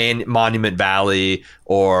fucking Monument Valley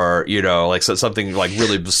or, you know, like something like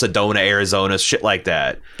really Sedona, Arizona, shit like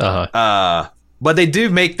that. But they do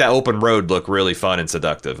make that open road look really fun and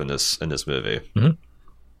seductive in this movie. Mm-hmm.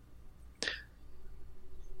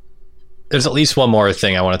 There's at least one more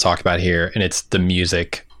thing I want to talk about here, and it's the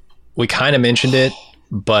music. We kind of mentioned it,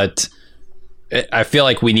 but I feel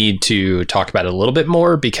like we need to talk about it a little bit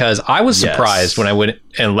more, because I was surprised when I went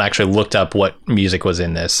and actually looked up what music was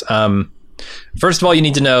in this. First of all, you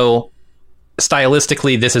need to know,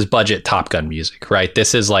 stylistically, this is budget Top Gun music, right?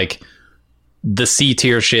 This is like the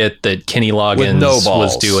C-tier shit that Kenny Loggins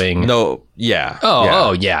was doing.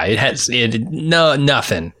 It has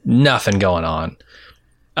nothing going on.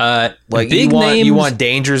 Like big you want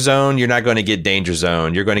Danger Zone, you're not going to get Danger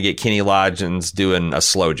Zone. You're going to get Kenny Loggins doing a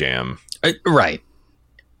slow jam. Right.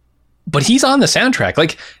 But he's on the soundtrack.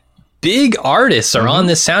 Like, big artists are on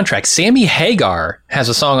this soundtrack. Sammy Hagar has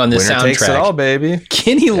a song on this soundtrack. Takes it all, baby.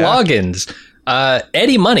 Kenny Loggins.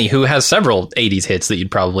 Eddie Money, who has several 80s hits that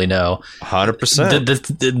you'd probably know.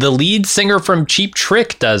 100%. The lead singer from Cheap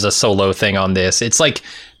Trick does a solo thing on this. It's like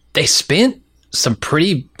they spent some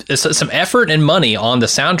effort and money on the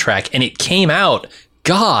soundtrack, and it came out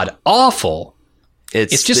god awful.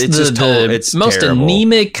 It's just the most terrible,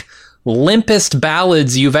 anemic, limpest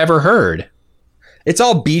ballads you've ever heard. It's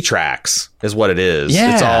all B tracks is what it is.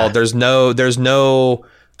 Yeah. It's all, there's no,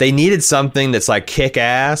 they needed something that's like kick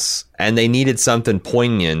ass, and they needed something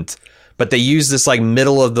poignant, but they used this like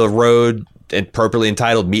middle of the road and appropriately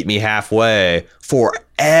entitled Meet Me Halfway for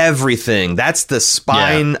everything. That's the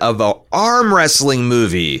spine of an arm wrestling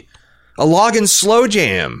movie. A Loggins slow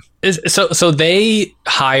jam. So they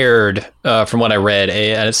hired, from what I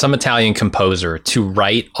read, some Italian composer to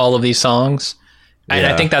write all of these songs. And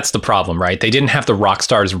I think that's the problem, right? They didn't have the rock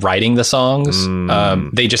stars writing the songs.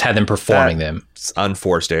 They just had them performing them. It's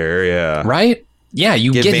unforced error, yeah. Right? Yeah,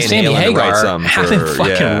 you get Sammy Hagar, have him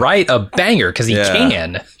fucking write a banger, because he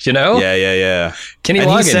can, you know? Yeah. Kenny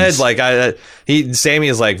Loggins. He said, like, Sammy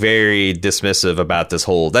is like very dismissive about this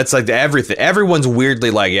whole, that's like everything. Everyone's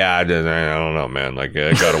weirdly like, I don't know, man. Like,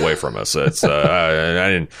 it got away from us. It's,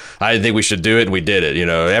 I didn't think we should do it, and we did it, you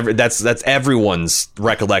know? That's everyone's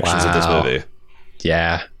recollections of this movie.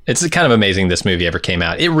 Yeah. It's kind of amazing this movie ever came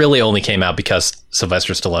out. It really only came out because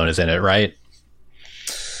Sylvester Stallone is in it, right?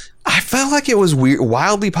 I felt like it was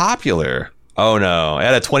wildly popular. Oh no! It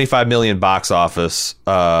had a $25 million box office,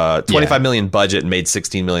 $25 million budget, and made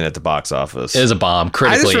 $16 million at the box office. It was a bomb.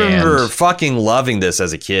 Critically, I just remember fucking loving this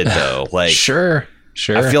as a kid, though. Like, sure.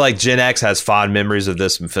 I feel like Gen X has fond memories of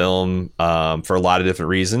this film for a lot of different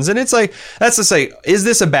reasons, and it's like, that's to say, is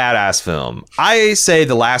this a badass film? I say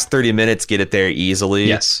the last 30 minutes get it there easily.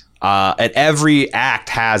 Yes. And every act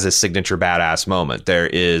has a signature badass moment. There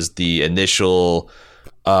is the initial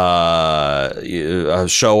a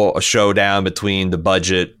showdown between the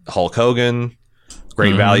budget Hulk Hogan,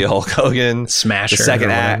 Great Value Hulk Hogan, Smasher. The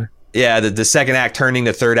second act, the second act turning.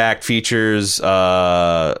 The third act features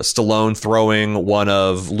Stallone throwing one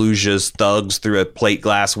of Luja's thugs through a plate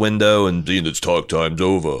glass window, and it's talk time's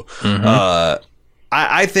over.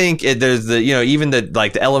 I think there's the, you know, even the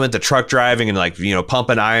like the element of truck driving and like, you know,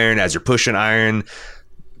 pumping iron as you're pushing iron,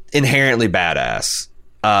 inherently badass.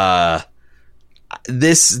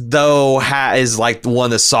 This, though, is like one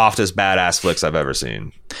of the softest badass flicks I've ever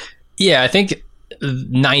seen. Yeah, I think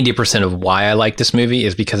 90% of why I like this movie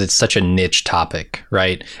is because it's such a niche topic,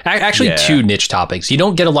 right? Actually, two niche topics. You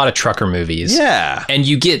don't get a lot of trucker movies. Yeah. And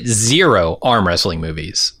you get zero arm wrestling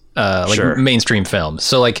movies, mainstream films.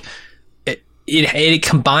 So like it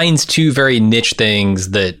combines two very niche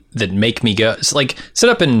things that make me go, like, sit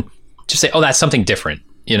up and just say, oh, that's something different.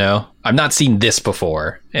 You know, I've not seen this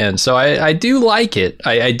before. And so I do like it.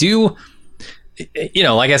 I do, you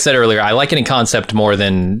know, like I said earlier, I like it in concept more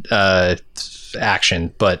than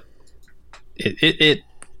action, but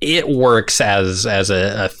it works as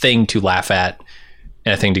a thing to laugh at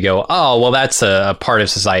and a thing to go, oh, well, that's a part of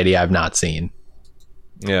society I've not seen.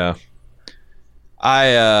 Yeah.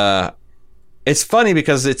 It's funny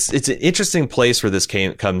because it's an interesting place where this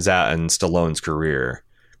comes out in Stallone's career.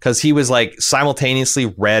 Because he was like simultaneously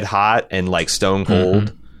red hot and like stone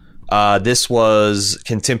cold. Mm-hmm. This was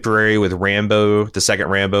contemporary with Rambo, the second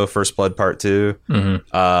Rambo, First Blood Part 2.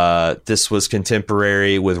 Mm-hmm. This was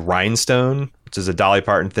contemporary with Rhinestone, which is a Dolly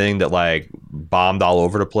Parton thing that like bombed all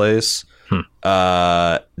over the place.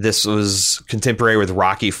 This was contemporary with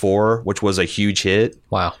Rocky IV, which was a huge hit.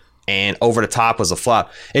 Wow. And Over the Top was a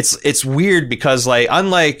flop. It's weird because like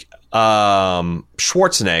unlike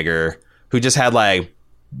Schwarzenegger, who just had like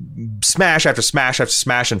smash after smash after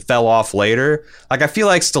smash and fell off later. Like I feel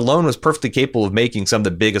like Stallone was perfectly capable of making some of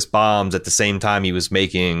the biggest bombs at the same time he was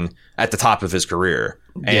making at the top of his career,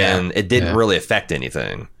 and it didn't really affect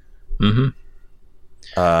anything. Mm-hmm.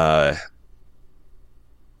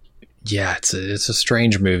 Yeah, it's a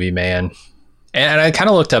strange movie, man. And I kind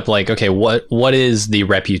of looked up like, okay, what is the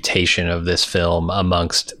reputation of this film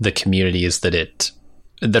amongst the communities that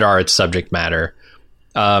are its subject matter?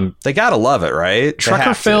 They gotta love it, right?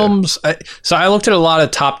 Trucker films. So I looked at a lot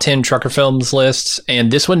of top 10 trucker films lists,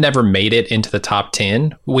 and this one never made it into the top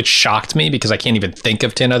 10, which shocked me because I can't even think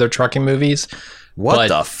of 10 other trucking movies. What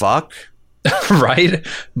the fuck? Right?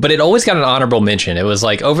 But it always got an honorable mention. It was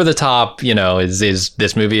like Over the Top, you know, is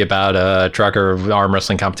this movie about a trucker arm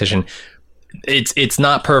wrestling competition. It's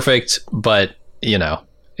not perfect, but you know,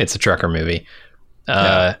 it's a trucker movie.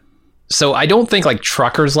 So I don't think like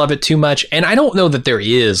truckers love it too much. And I don't know that there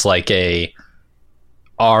is like a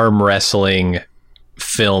arm wrestling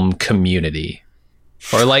film community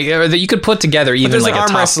or that you could put together even like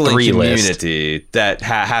a top 3 community list that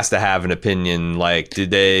has to have an opinion. Like,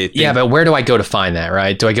 did they think... Yeah, but where do I go to find that,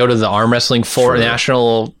 right? Do I go to the arm wrestling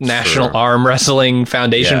National Arm Wrestling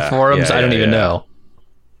Foundation forums? I don't even know.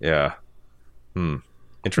 Yeah.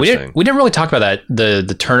 Interesting. We didn't really talk about that,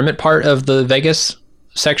 the tournament part of the Vegas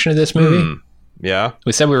section of this movie. Yeah,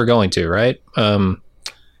 we said we were going to, right?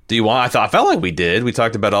 Do you want? I felt like we did. We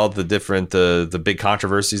talked about all the different the big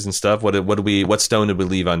controversies and stuff. What stone did we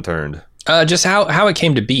leave unturned? Just how it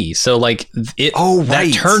came to be. So like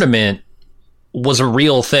that tournament was a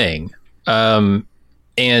real thing. And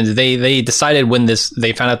they decided when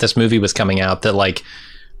they found out this movie was coming out that like,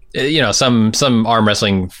 you know, some arm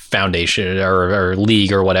wrestling foundation or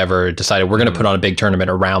league or whatever decided we're going to put on a big tournament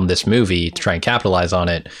around this movie to try and capitalize on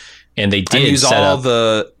it. And they did use all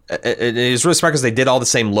it was really smart because they did all the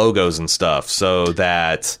same logos and stuff so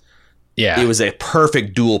that it was a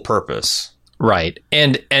perfect dual purpose. Right.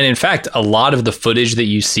 And in fact, a lot of the footage that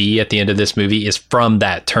you see at the end of this movie is from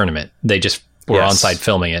that tournament. They just were on site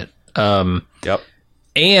filming it. Yep.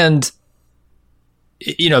 And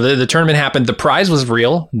you know, the tournament happened. The prize was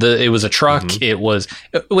real. It was a truck. Mm-hmm. It was,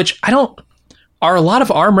 which are a lot of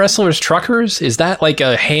arm wrestlers truckers? Is that like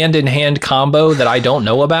a hand-in-hand combo that I don't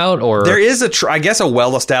know about? Or there is I guess a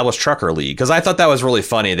well-established trucker league, because I thought that was really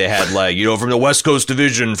funny. They had like, you know, from the West Coast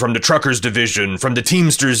division, from the truckers division, from the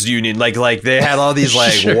Teamsters union, like they had all these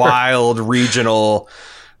like wild regional,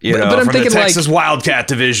 but I'm from thinking the Texas like, Wildcat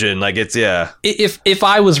division. Like it's, If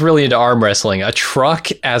I was really into arm wrestling, a truck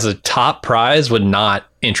as a top prize would not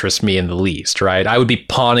interest me in the least, right? I would be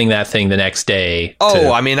pawning that thing the next day.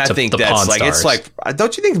 I think that's like, it's like,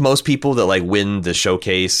 don't you think most people that like win the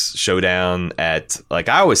showdown at, like,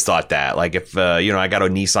 I always thought that, like, if, I got a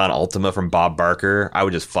Nissan Altima from Bob Barker, I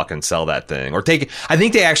would just fucking sell that thing or take it. I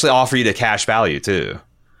think they actually offer you the cash value too.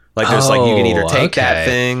 Like there's like, you can either take that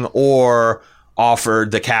thing or offer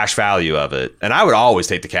the cash value of it. And I would always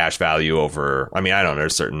take the cash value over, I mean, I don't know,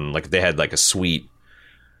 there's certain, like, they had like a sweet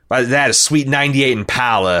 98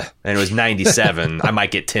 Impala and it was 97. I might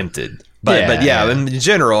get tempted, but in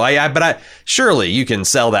general, surely you can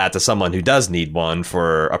sell that to someone who does need one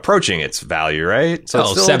for approaching its value, right?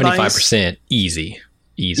 So 75% easy.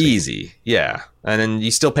 Yeah. And then you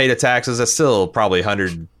still pay the taxes. That's still probably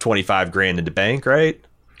 125 grand in the bank, right?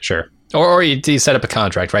 Sure. Or you set up a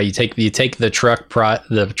contract, right? You take the truck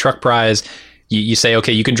prize. You say,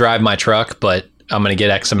 okay, you can drive my truck, but I'm going to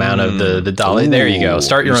get X amount of the dollar. There you go.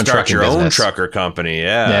 Start your own trucking business. Own trucker company.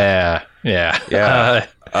 Yeah. But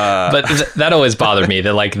that always bothered me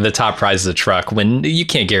that like the top prize is a truck when you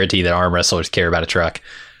can't guarantee that arm wrestlers care about a truck.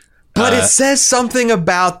 But it says something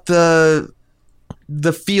about the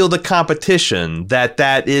field of competition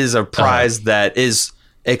that is a prize that is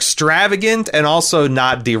extravagant and also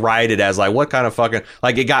not derided as like what kind of fucking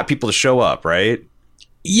like it got people to show up, right?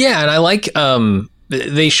 Yeah, and I like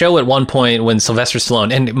they show at one point when Sylvester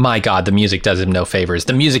Stallone, and my God, the music does him no favors.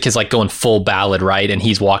 The music is like going full ballad, right? And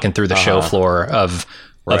he's walking through the show floor of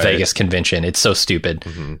a Vegas convention. It's so stupid.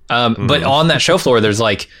 But on that show floor, there's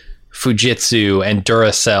like Fujitsu and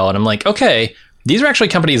Duracell, and I'm like, okay, these are actually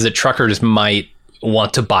companies that truckers might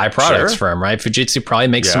want to buy products from, right? Fujitsu probably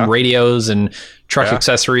makes some radios and truck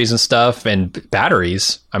accessories and stuff and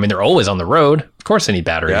batteries. I mean, they're always on the road. Of course they need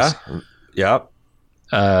batteries.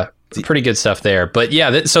 Pretty good stuff there. But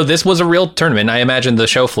yeah, so this was a real tournament. I imagine the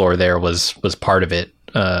show floor there was part of it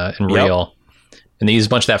and real. And they used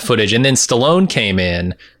a bunch of that footage. And then Stallone came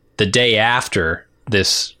in the day after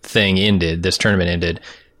this tournament ended,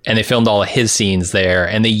 and they filmed all of his scenes there.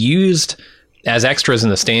 And they used, as extras in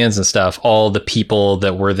the stands and stuff, all the people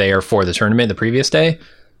that were there for the tournament the previous day,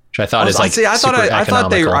 which I thought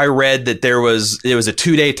I read that it was a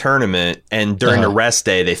 2-day tournament, and during the rest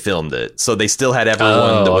day they filmed it, so they still had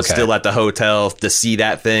everyone that was still at the hotel to see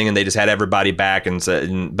that thing, and they just had everybody back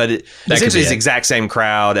but it essentially is the exact same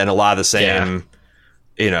crowd and a lot of the same,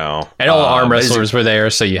 and all the arm wrestlers were there,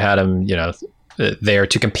 so you had them, there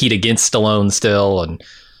to compete against Stallone still, and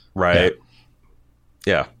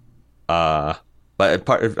but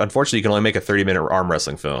unfortunately, you can only make a 30-minute arm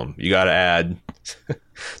wrestling film. You got to add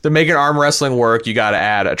to make an arm wrestling work. You got to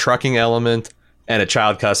add a trucking element and a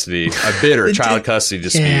child custody, a bitter child custody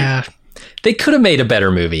dispute. Yeah, they could have made a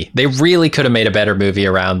better movie. They really could have made a better movie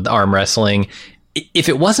around arm wrestling if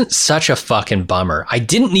it wasn't such a fucking bummer. I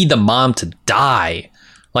didn't need the mom to die.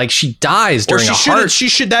 Like, she dies during a heart that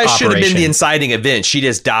should have been the inciting event. She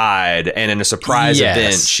just died, and in a surprise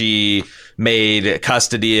event, she made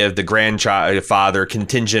custody of the grandfather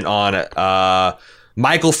contingent on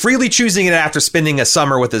Michael freely choosing it after spending a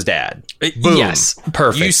summer with his dad. Boom. Yes,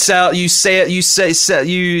 perfect. You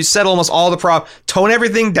settle almost all the problem. Tone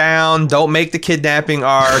everything down. Don't make the kidnapping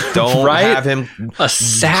arc. Don't have him a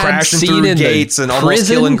sad crashing scene through gates and almost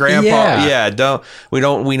killing grandpa. We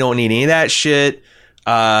don't need any of that shit.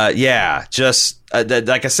 Like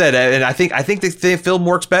I said, and I think the film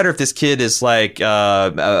works better if this kid is like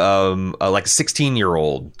a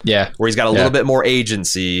 16-year-old. Yeah, where he's got a little bit more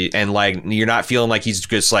agency, and like you're not feeling like he's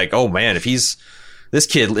just like, oh man, if this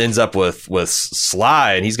kid ends up with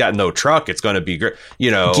Sly and he's got no truck, it's going to be great.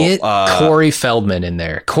 Get Corey Feldman in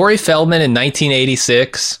there. Corey Feldman in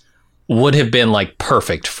 1986 would have been like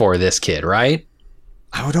perfect for this kid, right?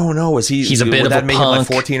 I don't know. He's a bit of a punk. Him like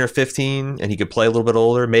 14 or 15, and he could play a little bit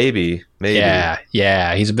older, maybe.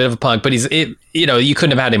 Yeah. He's a bit of a punk, but you couldn't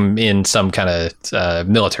have had him in some kind of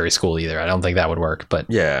military school either. I don't think that would work. But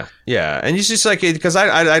yeah, and he's just like, because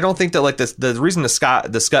I don't think that like the reason the Scott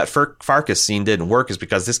Farkas scene didn't work is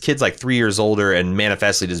because this kid's like 3 years older and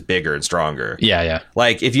manifestly just bigger and stronger. Yeah.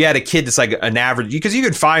 Like if you had a kid that's like an average, because you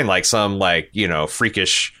could find like some like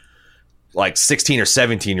freakish, like 16 or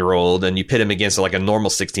 17-year-old, and you pit him against like a normal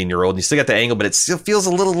 16-year-old, and you still got the angle, but it still feels a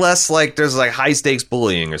little less like there's like high stakes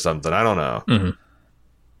bullying or something. I don't know. Mm-hmm.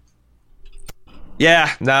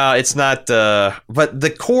 Yeah, no, it's not. But the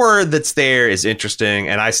core that's there is interesting,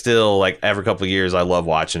 and I still like every couple of years I love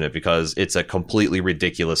watching it because it's a completely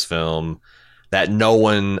ridiculous film that no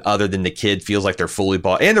one other than the kid feels like they're fully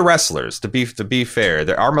bought, and the wrestlers. To be fair,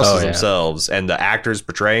 the arm wrestlers themselves and the actors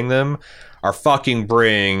portraying them are fucking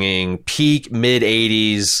bringing peak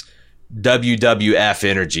mid-'80s WWF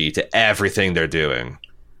energy to everything they're doing.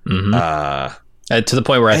 Mm-hmm. To the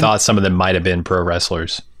point where I thought some of them might have been pro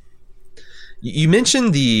wrestlers. You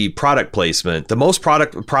mentioned the product placement. The most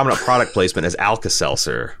prominent product placement is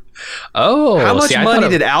Alka-Seltzer. Oh, how much money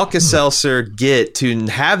did Alka-Seltzer get to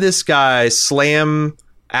have this guy slam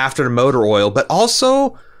after the motor oil? But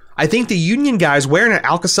also, I think the union guy's wearing an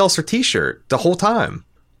Alka-Seltzer t-shirt the whole time.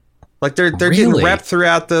 Like they're getting repped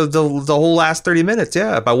throughout the whole last 30 minutes,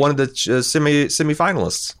 by one of the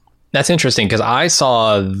semifinalists. That's interesting because I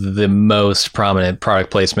saw the most prominent product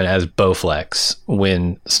placement as Bowflex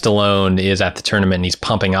when Stallone is at the tournament and he's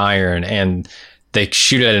pumping iron, and they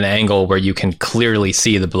shoot at an angle where you can clearly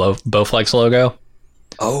see the Bowflex logo.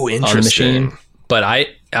 Oh, interesting. On the machine. But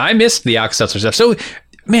I missed the Alka-Seltzer stuff. So,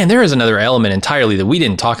 man, there is another element entirely that we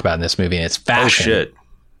didn't talk about in this movie, and it's fashion. Oh, shit.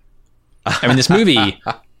 I mean, this movie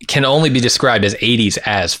can only be described as 80s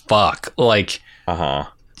as fuck. Like,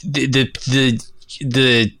 the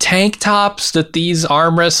the tank tops that these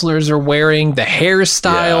arm wrestlers are wearing, the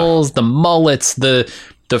hairstyles, the mullets, the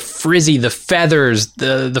frizzy, the feathers,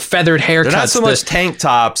 the feathered haircuts. They're not so much tank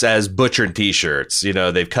tops as butchered t-shirts. You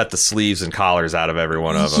know, they've cut the sleeves and collars out of every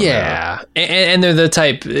one of them. Yeah. And they're the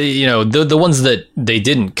type, you know, the ones that they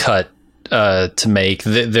didn't cut to make,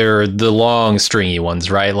 they're the long stringy ones,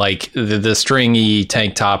 right? Like the stringy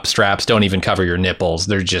tank top straps don't even cover your nipples.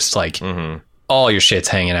 They're just like all your shit's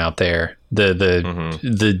hanging out there.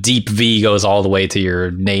 The deep V goes all the way to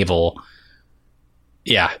your navel.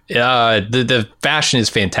 Yeah, the fashion is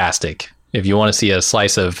fantastic. If you want to see a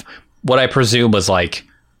slice of what I presume was like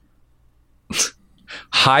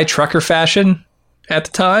high trucker fashion at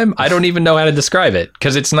the time, I don't even know how to describe it,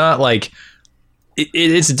 because it's not like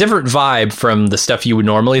it's a different vibe from the stuff you would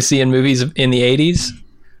normally see in movies in the 80s,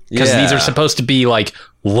 because these are supposed to be like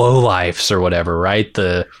lowlifes or whatever, right?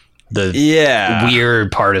 The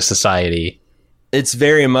weird part of society. It's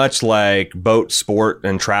very much like boat sport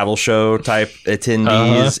and travel show type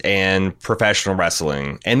attendees and professional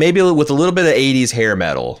wrestling, and maybe with a little bit of 80s hair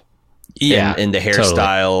metal in the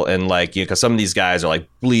hairstyle. Totally. And like, you know, because some of these guys are like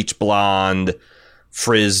bleach blonde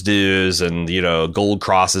frizz dudes and, you know, gold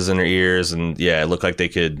crosses in their ears, and it looked like they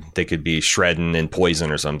could be shredding in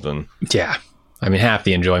Poison or something. Yeah, I mean, half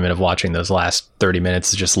the enjoyment of watching those last 30 minutes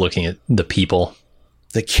is just looking at the people,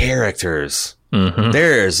 the characters.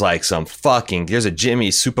 There's like there's a Jimmy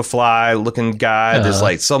Superfly looking guy. There's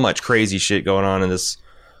like so much crazy shit going on in this.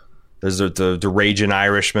 There's the Raging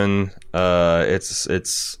Irishman.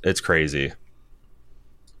 It's crazy.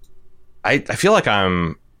 I feel like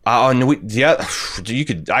I'm I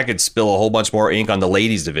could spill a whole bunch more ink on the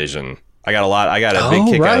ladies division. I got a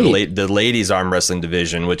big kick out of the ladies arm wrestling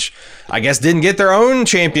division, which I guess didn't get their own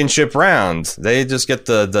championship round. They just get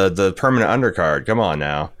the permanent undercard. Come on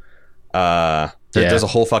now. There's a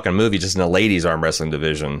whole fucking movie just in the ladies arm wrestling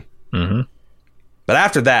division. But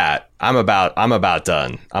after that, I'm about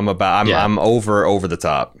done. I'm over the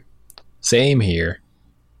top. Same here.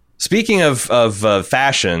 Speaking of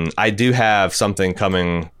fashion, I do have something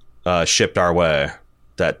coming shipped our way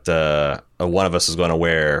that one of us is going to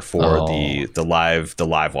wear for the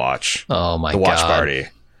live watch. Oh my god, the watch party.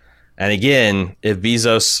 And again, if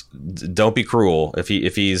Bezos, don't be cruel. If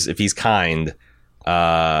he's kind.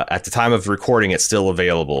 At the time of recording, it's still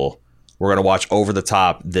available. We're going to watch Over the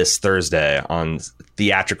Top this Thursday on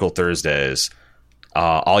Theatrical Thursdays.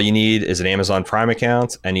 All you need is an Amazon Prime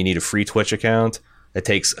account, and you need a free Twitch account. It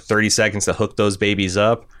takes 30 seconds to hook those babies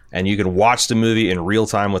up, and you can watch the movie in real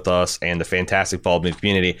time with us and the fantastic Bald Move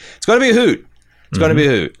community. It's going to be a hoot. It's going to be a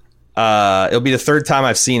hoot. It'll be the third time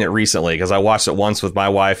I've seen it recently, because I watched it once with my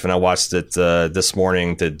wife, and I watched it this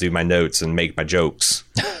morning to do my notes and make my jokes.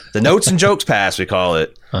 The Notes and Jokes Pass, we call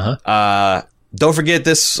it. Don't forget,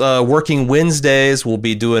 this Working Wednesdays, we'll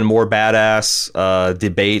be doing more badass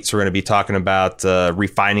debates. We're going to be talking about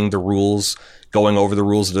refining the rules, going over the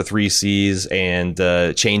rules of the 3 Cs, and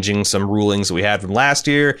changing some rulings that we had from last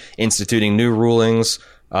year, instituting new rulings.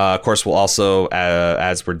 Of course, we'll also,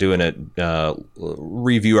 as we're doing it,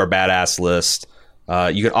 review our badass list.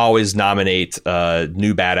 You can always nominate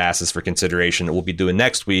new badasses for consideration that we'll be doing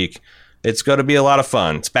next week. It's going to be a lot of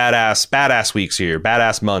fun. It's badass weeks here,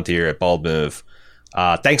 badass month here at Bald Move.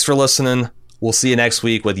 Thanks for listening. We'll see you next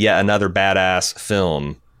week with yet another badass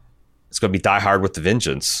film. It's going to be Die Hard with the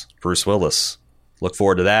Vengeance, Bruce Willis. Look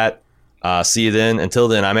forward to that. See you then. Until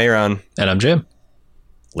then, I'm Aaron. And I'm Jim.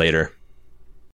 Later.